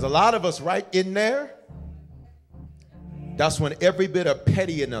 Because a lot of us right in there, that's when every bit of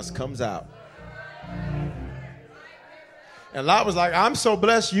petty in us comes out. And Lot was like, I'm so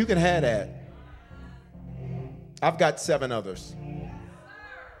blessed you can have that. I've got 7 others.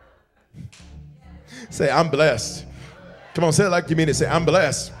 Say, I'm blessed. Come on, say it like you mean it. Say, I'm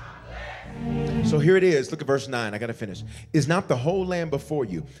blessed. So here it is. Look at verse 9. I got to finish. Is not the whole land before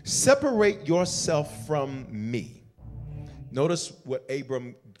you? Separate yourself from me. Notice what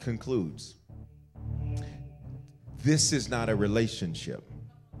Abram concludes. This is not a relationship.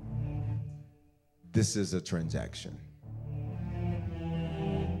 This is a transaction.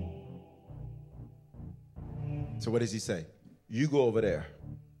 So what does he say? You go over there.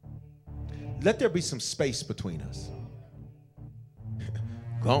 Let there be some space between us.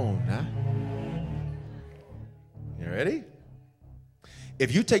 Go on now. You ready?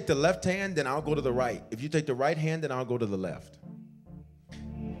 If you take the left hand, then I'll go to the right. If you take the right hand, then I'll go to the left.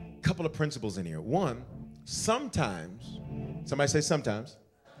 Couple of principles in here. One, sometimes, somebody say sometimes.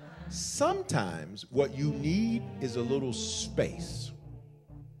 Sometimes what you need is a little space.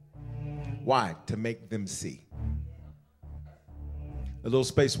 Why? To make them see. A little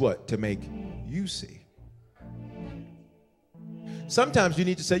space what? To make you see. Sometimes you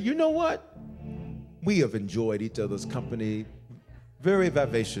need to say, you know what? We have enjoyed each other's company very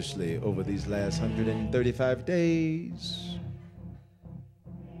vivaciously over these last 135 days.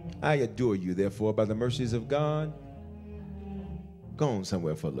 I adore you, therefore, by the mercies of God. Go on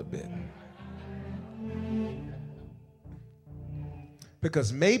somewhere for a little bit.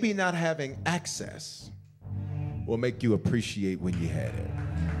 Because maybe not having access will make you appreciate when you had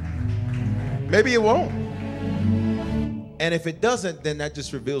it. Maybe it won't. And if it doesn't, then that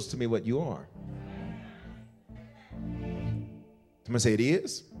just reveals to me what you are. Somebody say it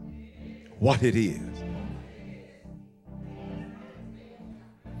is what it is.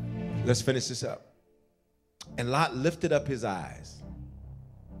 Let's finish this up. And Lot lifted up his eyes.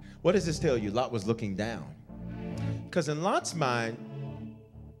 What does this tell you? Lot was looking down. Because in Lot's mind,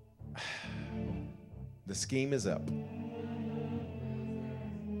 the scheme is up.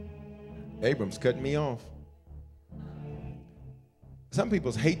 Abram's cutting me off. Some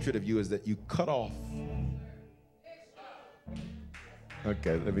people's hatred of you is that you cut off.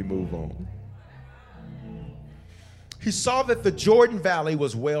 Okay, let me move on. He saw that the Jordan Valley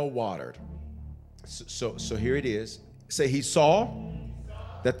was well watered. So here it is. Say, he saw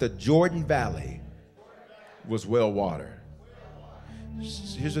that the Jordan Valley was well watered.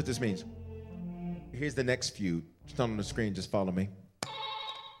 Here's what this means. Here's the next few. It's not on the screen, just follow me.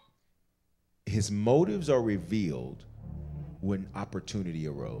 His motives are revealed when opportunity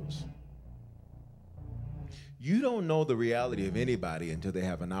arose. You don't know the reality of anybody until they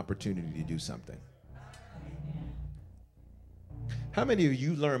have an opportunity to do something. How many of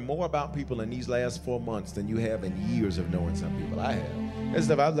you learned more about people in these last 4 months than you have in years of knowing some people? I have. There's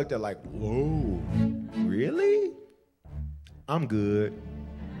stuff I've looked at like, whoa, really? I'm good.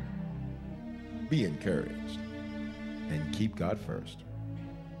 Be encouraged and keep God first.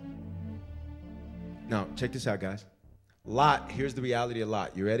 Now, check this out, guys. Lot, here's the reality of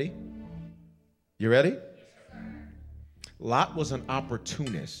Lot. You ready? You ready? Lot was an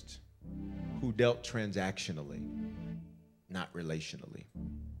opportunist who dealt transactionally, not relationally.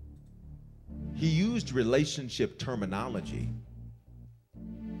 He used relationship terminology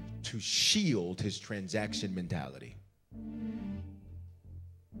to shield his transaction mentality.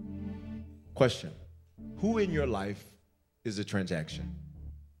 Question: who in your life is a transaction?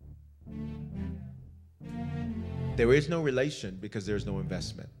 There is no relation because there's no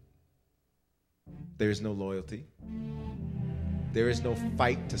investment. There is no loyalty. There is no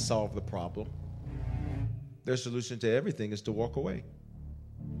fight to solve the problem. Their solution to everything is to walk away.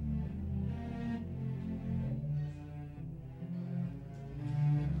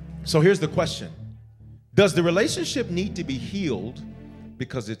 So here's the question. Does the relationship need to be healed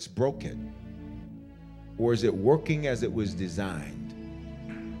because it's broken? Or is it working as it was designed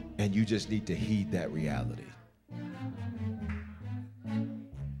and you just need to heed that reality?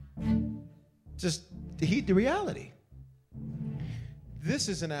 Just heed the reality. This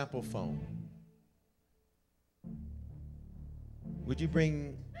is an Apple phone. Would you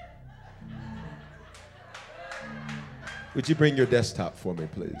bring your desktop for me,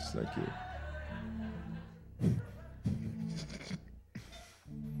 please? Thank you.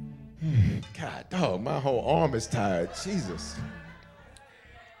 God, dog, my whole arm is tired. Jesus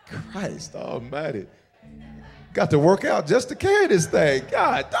Christ almighty. Got to work out just to carry this thing.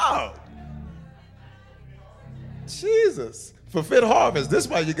 God, dog. Jesus. For Fit Harvest, this is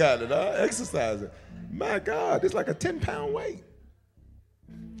why you got it, huh? Exercising. My God, it's like a 10-pound weight.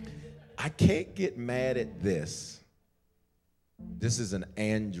 I can't get mad at this. This is an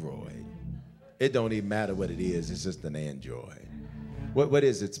Android. It don't even matter what it is. It's just an Android. What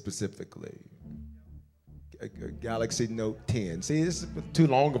is it specifically? A Galaxy Note 10. See, this is too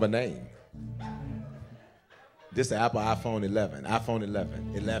long of a name. This is the Apple iPhone 11. iPhone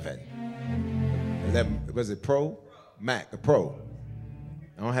 11. 11. Was it Pro? Mac, the Pro.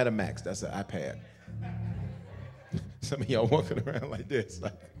 I don't have a Max. That's an iPad. Some of y'all walking around like this.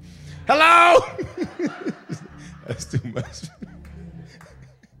 Like, hello! That's too much.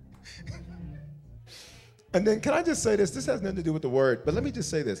 And then can I just say this? This has nothing to do with the word, but let me just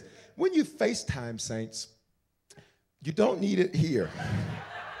say this. When you FaceTime, saints, you don't need it here.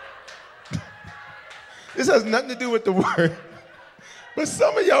 This has nothing to do with the word. But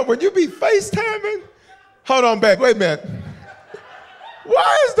some of y'all, when you be FaceTiming, hold on back, wait a minute.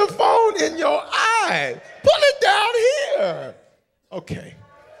 Why is the phone in your eye? Pull it down here. Okay,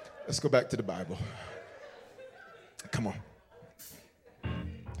 let's go back to the Bible. Come on.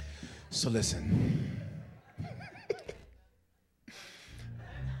 So listen.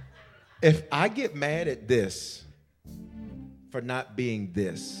 If I get mad at this for not being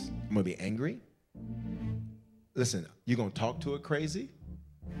this, I'm gonna be angry. Listen, you're gonna talk to it crazy.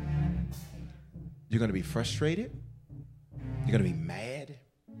 You're gonna be frustrated. You're gonna be mad.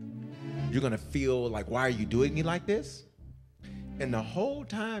 You're gonna feel like, why are you doing me like this? And the whole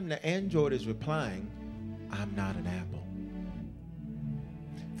time the Android is replying, I'm not an Apple.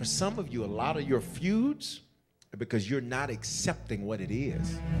 For some of you, a lot of your feuds are because you're not accepting what it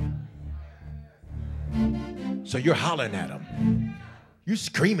is. So you're hollering at them. You're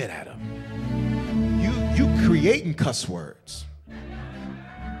screaming at them. You creating cuss words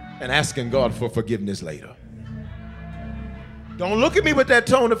and asking God for forgiveness later. Don't look at me with that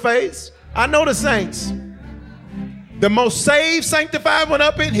tone of face. I know the saints. The most saved, sanctified one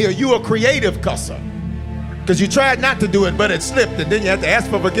up in here, you a creative cusser. Because you tried not to do it, but it slipped, and then you had to ask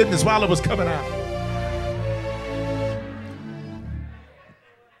for forgiveness while it was coming out.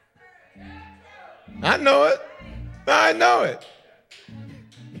 I know it. I know it.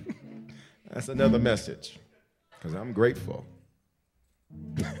 That's another message. Because I'm grateful.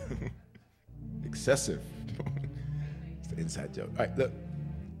 Excessive. It's the inside joke. All right, look.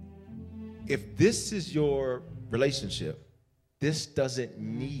 If this is your relationship, this doesn't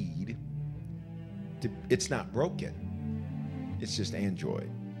need to, it's not broken. It's just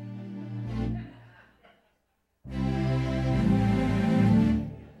Android.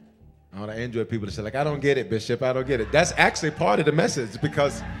 All the Android people that say, like, I don't get it, Bishop, I don't get it. That's actually part of the message,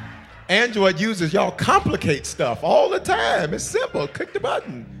 because Android users, y'all complicate stuff all the time. It's simple. Click the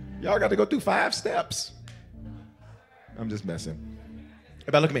button. Y'all got to go through 5 steps. I'm just messing.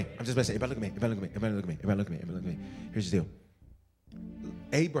 Everybody look at me. I'm just messing. Everybody look at me. Everybody look at me. Everybody look at me. Everybody look at me. Everybody look at me. Here's the deal.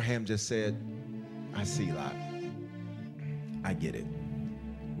 Abraham just said, I see, Lot. I get it.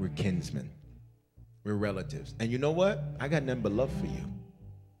 We're kinsmen. We're relatives. And you know what? I got nothing but love for you.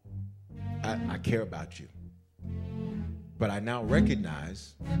 I care about you. But I now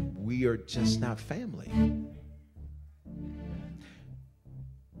recognize we are just not family.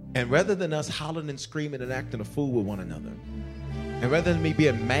 And rather than us hollering and screaming and acting a fool with one another, and rather than me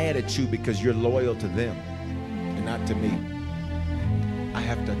being mad at you because you're loyal to them and not to me, I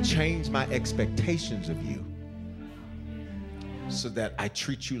have to change my expectations of you so that I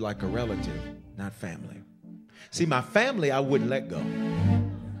treat you like a relative, not family. See, my family I wouldn't let go.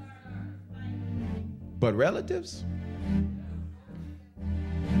 But relatives?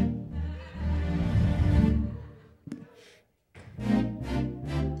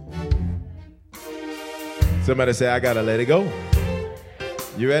 Somebody say, I gotta let it go.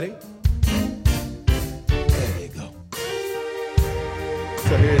 You ready? There you go.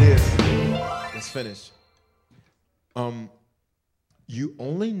 So here it is. Let's finish. You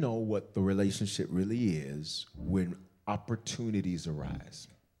only know what the relationship really is when opportunities arise.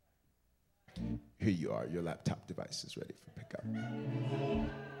 Here you are. Your laptop device is ready for pickup.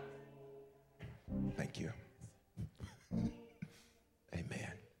 Thank you.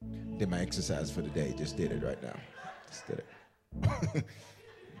 Amen. Did my exercise for the day. Just did it right now. Just did it.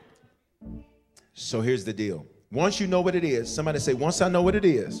 So here's the deal. Once you know what it is, somebody say, once I know what it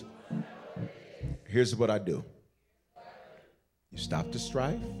is, here's what I do. You stop the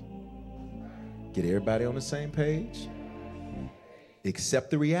strife. Get everybody on the same page. Accept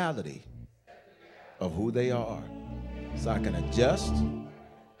the reality of who they are so I can adjust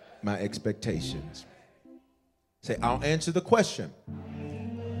my expectations. Say, I'll answer the question.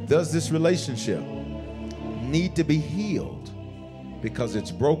 Does this relationship need to be healed because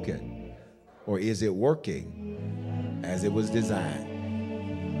it's broken, or is it working as it was designed?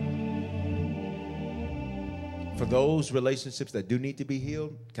 For those relationships that do need to be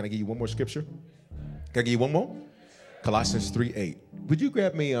healed, can I give you one more scripture? Can I give you one more? Colossians 3:8. Would you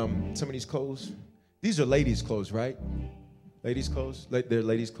grab me some of these clothes? These are ladies' clothes, right? Ladies' clothes? They're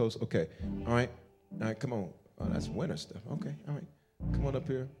ladies' clothes? Okay. All right. All right, come on. Oh, that's winter stuff. Okay. All right. Come on up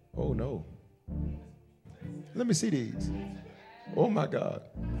here. Oh, no. Let me see these. Oh, my God.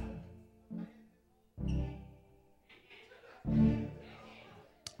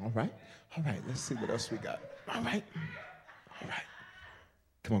 All right. All right. Let's see what else we got. All right. All right.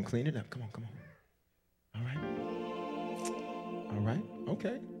 Come on, clean it up. Come on, come on. All right. All right.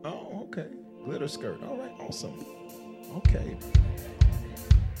 Okay. Oh, okay. Glitter skirt. All right. Awesome. Okay.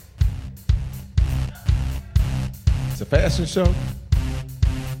 It's a fashion show.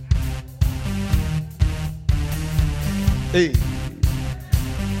 Hey.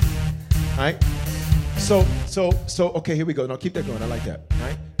 All right. So, okay, here we go. No, keep that going. I like that. All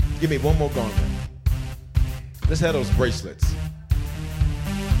right. Give me one more garment. Let's have those bracelets.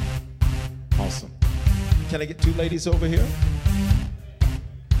 Awesome. Can I get 2 ladies over here?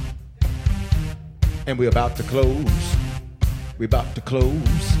 And we're about to close. We're about to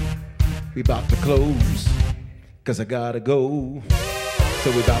close. We're about to close. Because I gotta go.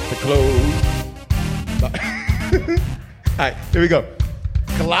 So we're about to close. All right, here we go.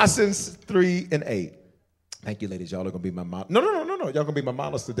 Colossians 3:8. Thank you, ladies. Y'all are going to be my models. No. Y'all going to be my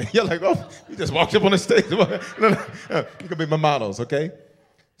models today. You're like, oh, you just walked up on the stage. No. You're going to be my models, okay?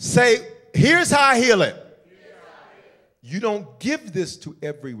 Say, here's how I heal it. You don't give this to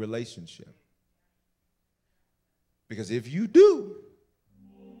every relationship. Because if you do,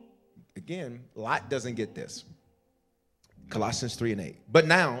 again, Lot doesn't get this. Colossians 3:8. But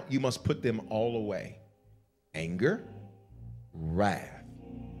now you must put them all away. Anger, wrath,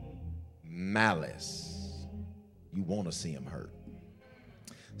 malice. You want to see them hurt.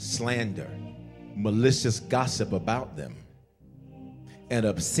 Slander, malicious gossip about them, and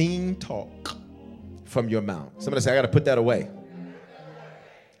obscene talk from your mouth. Somebody say, I got to put that away.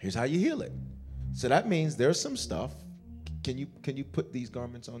 Here's how you heal it. So that means there's some stuff. Can you put these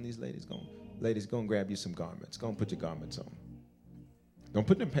garments on these ladies? Ladies, go and grab you some garments. Go and put your garments on. Don't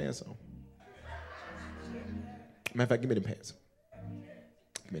put them pants on. Matter of fact, give me them pants.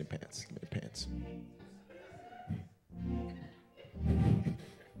 Give me the pants. Give me the pants.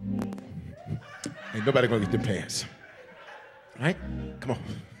 Ain't nobody gonna get them pants. All right? Come on.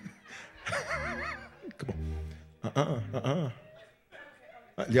 Come on.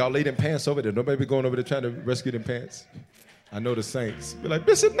 Y'all lay them pants over there. Nobody be going over there trying to rescue them pants. I know the saints. Be like,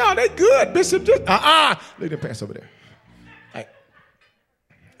 Bishop, no, they good. Bishop, just, lay them pants over there.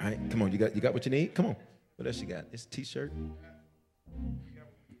 All right, come on. You got what you need? Come on. What else you got? It's a t-shirt.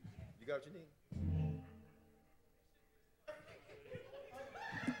 You got what you need?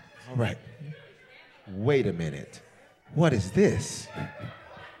 All right. Wait a minute. What is this?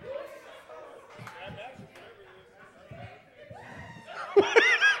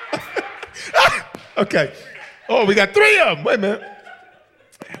 Okay. Oh, we got 3 of them. Wait a minute.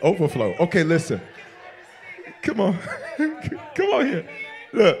 Overflow. Okay, listen. Come on. Come on here.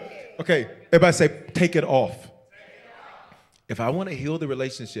 Look. Okay. Everybody say, take it off. If I want to heal the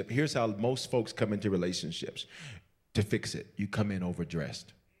relationship, here's how most folks come into relationships. To fix it, you come in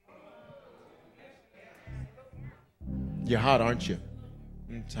overdressed. You're hot, aren't you?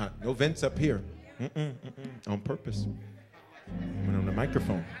 It's hot. No vents up here. On purpose. Went on the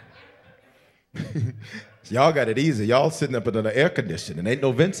microphone. So y'all got it easy. Y'all sitting up under the air conditioning. Ain't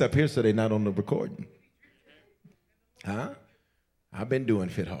no vents up here, so they're not on the recording. Huh? I've been doing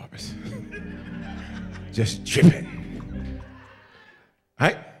Fit Harbors. Just dripping. All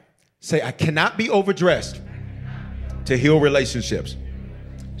right? Say, I cannot be overdressed to heal relationships.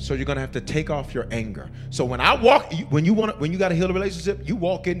 So you're gonna have to take off your anger. So when I walk, when you gotta heal a relationship, you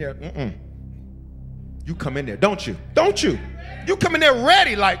walk in there. You come in there, don't you? Don't you? You come in there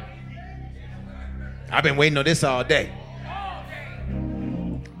ready, like I've been waiting on this all day.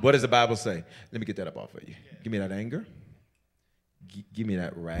 What does the Bible say? Let me get that up off of you. Give me that anger. Give me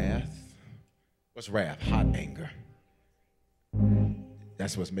that wrath. What's wrath? Hot anger.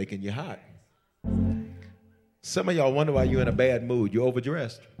 That's what's making you hot. Some of y'all wonder why you're in a bad mood. You're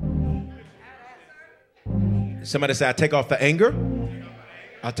overdressed. Somebody say, I take off the anger.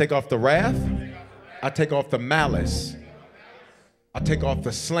 I take off the wrath. I take off the malice. I take off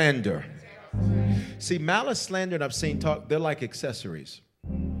the slander. See, malice, slander, and obscene talk, they're like accessories.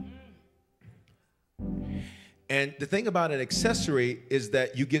 And the thing about an accessory is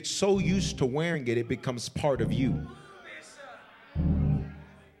that you get so used to wearing it, it becomes part of you.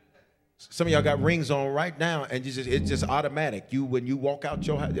 Some of y'all got rings on right now, and it's just automatic. When you walk out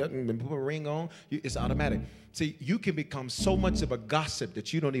your house, and put a ring on, it's automatic. See, you can become so much of a gossip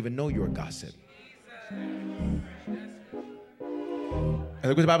that you don't even know you're a gossip. And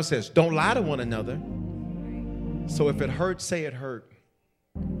look what the Bible says. Don't lie to one another. So if it hurt, say it hurt.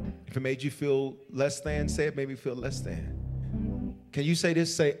 If it made you feel less than, say it made me feel less than. Can you say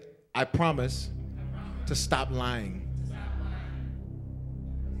this? Say, I promise to stop lying.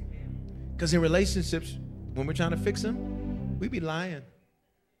 Because in relationships, when we're trying to fix them, we be lying.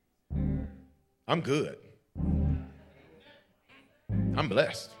 I'm good. I'm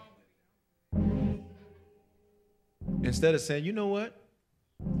blessed. Instead of saying, you know what?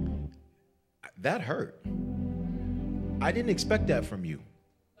 That hurt. I didn't expect that from you.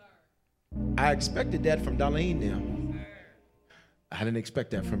 I expected that from Darlene now. I didn't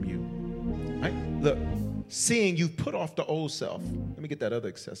expect that from you. Right? Look, seeing you've put off the old self. Let me get that other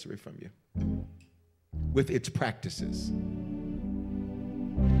accessory from you. With its practices.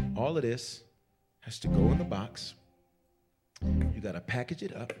 All of this has to go in the box. You got to package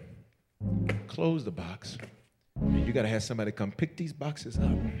it up, close the box, and you got to have somebody come pick these boxes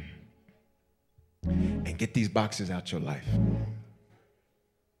up and get these boxes out your life.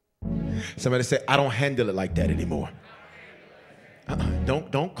 Somebody say, I don't handle it like that anymore.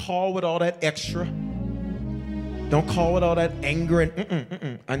 Don't call with all that extra. Don't call with all that anger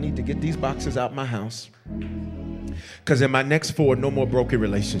and I need to get these boxes out my house. Because in my next 4, no more broken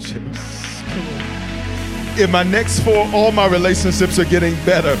relationships. In my next 4, all my relationships are getting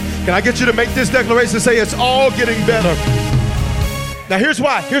better. Can I get you to make this declaration? Say it's all getting better. Now here's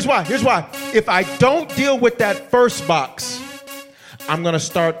why. If I don't deal with that first box, I'm going to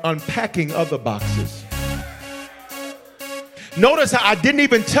start unpacking other boxes. Notice how I didn't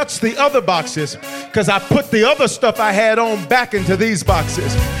even touch the other boxes because I put the other stuff I had on back into these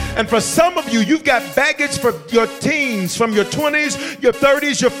boxes. And for some of you, you've got baggage for your teens, from your 20s, your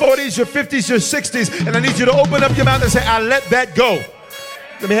 30s, your 40s, your 50s, your 60s. And I need you to open up your mouth and say, I let that go.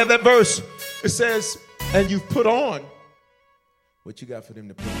 Let me have that verse. It says, and you've put on what you got for them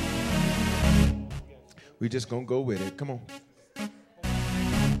to put on. We're just going to go with it. Come on.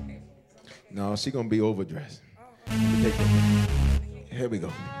 No, she's going to be overdressed. Here we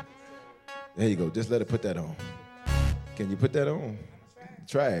go. There you go. Just let her put that on. Can you put that on?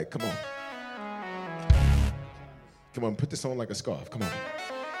 Try it. Come on. Come on. Put this on like a scarf. Come on.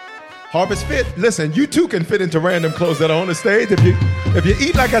 Harvest Fit, listen, you too can fit into random clothes that are on the stage. If you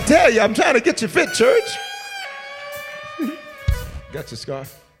eat like I tell you, I'm trying to get you fit, church. Got your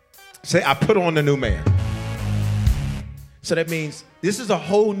scarf? Say, I put on the new man. So that means this is a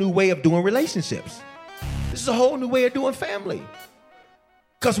whole new way of doing relationships. This is a whole new way of doing family.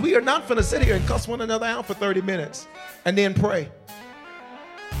 Because we are not going to sit here and cuss one another out for 30 minutes and then pray.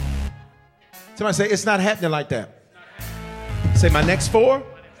 Somebody say, it's not happening like that. Say, my next 4,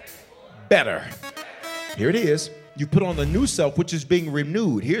 better. Here it is. You put on the new self, which is being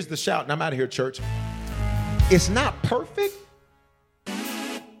renewed. Here's the shout, and I'm out of here, church. It's not perfect,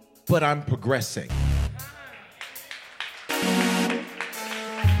 but I'm progressing.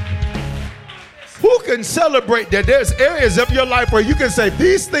 Who can celebrate that there's areas of your life where you can say,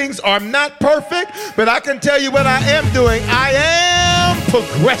 these things are not perfect, but I can tell you what I am doing. I am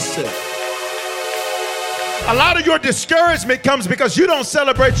progressing. A lot of your discouragement comes because you don't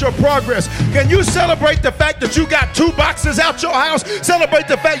celebrate your progress. Can you celebrate the fact that you got 2 boxes out your house? Celebrate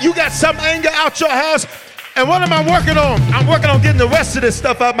the fact you got some anger out your house? And what am I working on? I'm working on getting the rest of this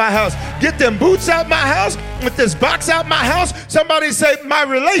stuff out my house. Get them boots out my house, with this box out my house. Somebody say, my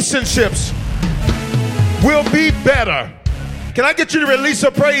relationships will be better. Can I get you to release a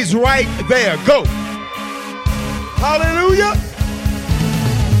praise right there? Go. Hallelujah.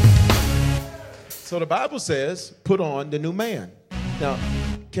 So the Bible says, put on the new man. Now,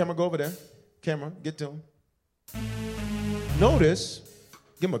 camera, go over there. Camera, get to him. Notice,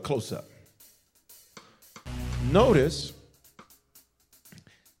 give him a close-up. Notice,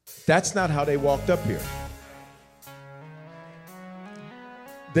 that's not how they walked up here.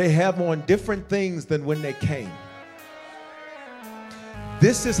 They have on different things than when they came.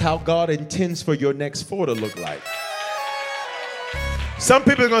 This is how God intends for your next 4 to look like. Some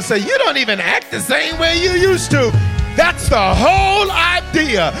people are going to say, you don't even act the same way you used to. That's the whole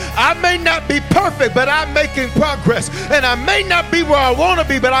idea. I may not be perfect, but I'm making progress. And I may not be where I want to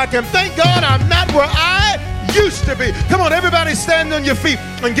be, but I can thank God I'm not where I used to be. Come on, everybody stand on your feet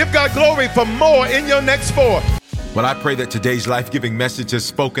and give God glory for more in your next 4. Well, I pray that today's life-giving message has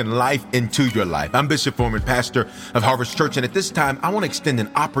spoken life into your life. I'm Bishop Foreman, pastor of Harvest Church, and at this time, I want to extend an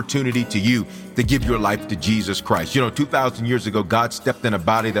opportunity to you to give your life to Jesus Christ. You know, 2,000 years ago, God stepped in a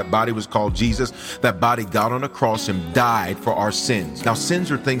body. That body was called Jesus. That body got on a cross and died for our sins. Now, sins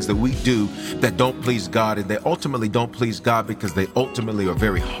are things that we do that don't please God, and they ultimately don't please God because they ultimately are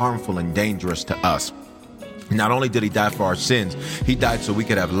very harmful and dangerous to us. Not only did he die for our sins, he died so we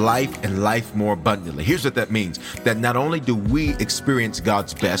could have life and life more abundantly. Here's what that means, that not only do we experience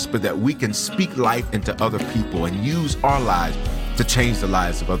God's best, but that we can speak life into other people and use our lives to change the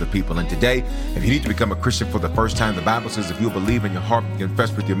lives of other people. And today, if you need to become a Christian for the first time, the Bible says if you believe in your heart and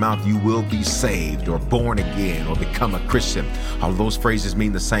confess with your mouth, you will be saved or born again or become a Christian. All those phrases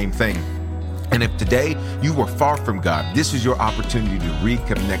mean the same thing. And if today you were far from God, this is your opportunity to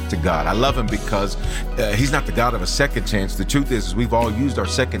reconnect to God. I love him because he's not the God of a second chance. The truth is we've all used our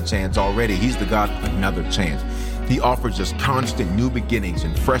second chance already. He's the God of another chance. He offers us constant new beginnings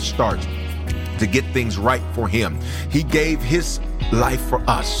and fresh starts to get things right for him. He gave his life for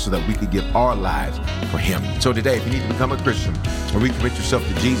us so that we could give our lives for him. So today, if you need to become a Christian or recommit yourself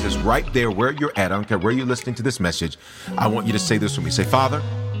to Jesus right there where you're at, I don't care where you're listening to this message, I want you to say this with me. Say, Father,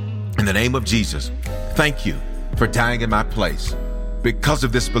 in the name of Jesus, thank you for dying in my place. Because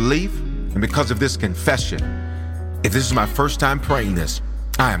of this belief and because of this confession, if this is my first time praying this,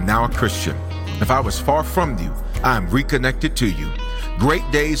 I am now a Christian. If I was far from you, I am reconnected to you. Great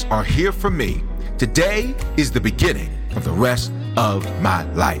days are here for me. Today is the beginning of the rest of my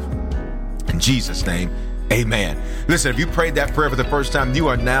life. In Jesus' name, amen. Listen, if you prayed that prayer for the first time, you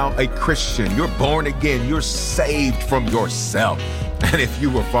are now a Christian. You're born again. You're saved from yourself. And if you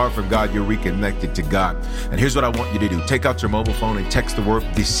were far from God, you're reconnected to God. And here's what I want you to do. Take out your mobile phone and text the word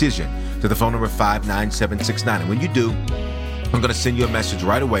decision to the phone number 59769. And when you do, I'm going to send you a message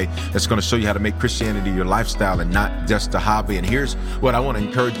right away that's going to show you how to make Christianity your lifestyle and not just a hobby. And here's what I want to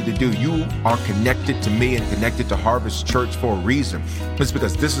encourage you to do. You are connected to me and connected to Harvest Church for a reason. It's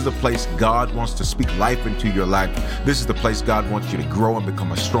because this is the place God wants to speak life into your life. This is the place God wants you to grow and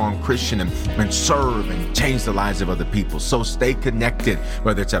become a strong Christian and serve and change the lives of other people. So stay connected,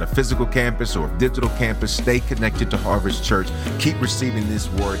 whether it's at a physical campus or a digital campus. Stay connected to Harvest Church. Keep receiving this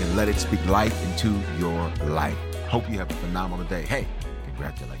word and let it speak life into your life. Hope you have a phenomenal day. Hey,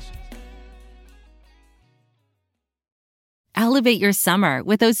 congratulations. Elevate your summer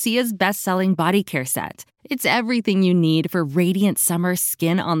with Osea's best-selling body care set. It's everything you need for radiant summer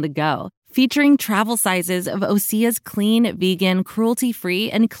skin on the go. Featuring travel sizes of Osea's clean, vegan,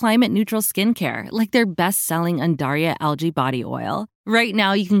 cruelty-free, and climate-neutral skincare, like their best-selling Undaria Algae Body Oil. Right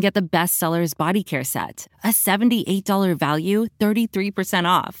now, you can get the Bestsellers Body Care Set, a $78 value, 33%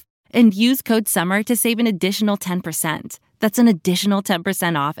 off. And use code SUMMER to save an additional 10%. That's an additional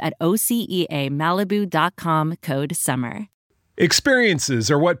 10% off at OCEAMalibu.com, code SUMMER.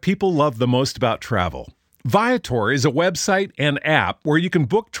 Experiences are what people love the most about travel. Viator is a website and app where you can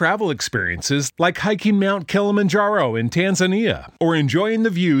book travel experiences like hiking Mount Kilimanjaro in Tanzania or enjoying the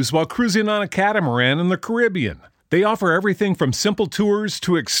views while cruising on a catamaran in the Caribbean. They offer everything from simple tours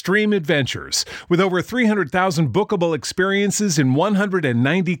to extreme adventures. With over 300,000 bookable experiences in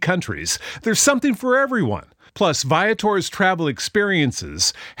 190 countries, there's something for everyone. Plus, Viator's travel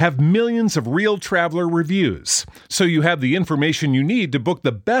experiences have millions of real traveler reviews, so you have the information you need to book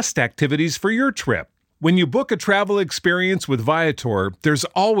the best activities for your trip. When you book a travel experience with Viator, there's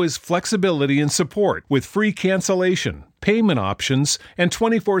always flexibility and support with free cancellation, payment options, and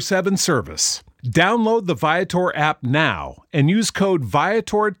 24/7 service. Download the Viator app now and use code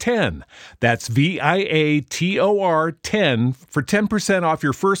Viator10. That's VIATOR 10 for 10% off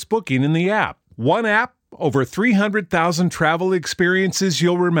your first booking in the app. One app, over 300,000 travel experiences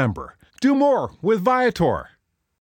you'll remember. Do more with Viator.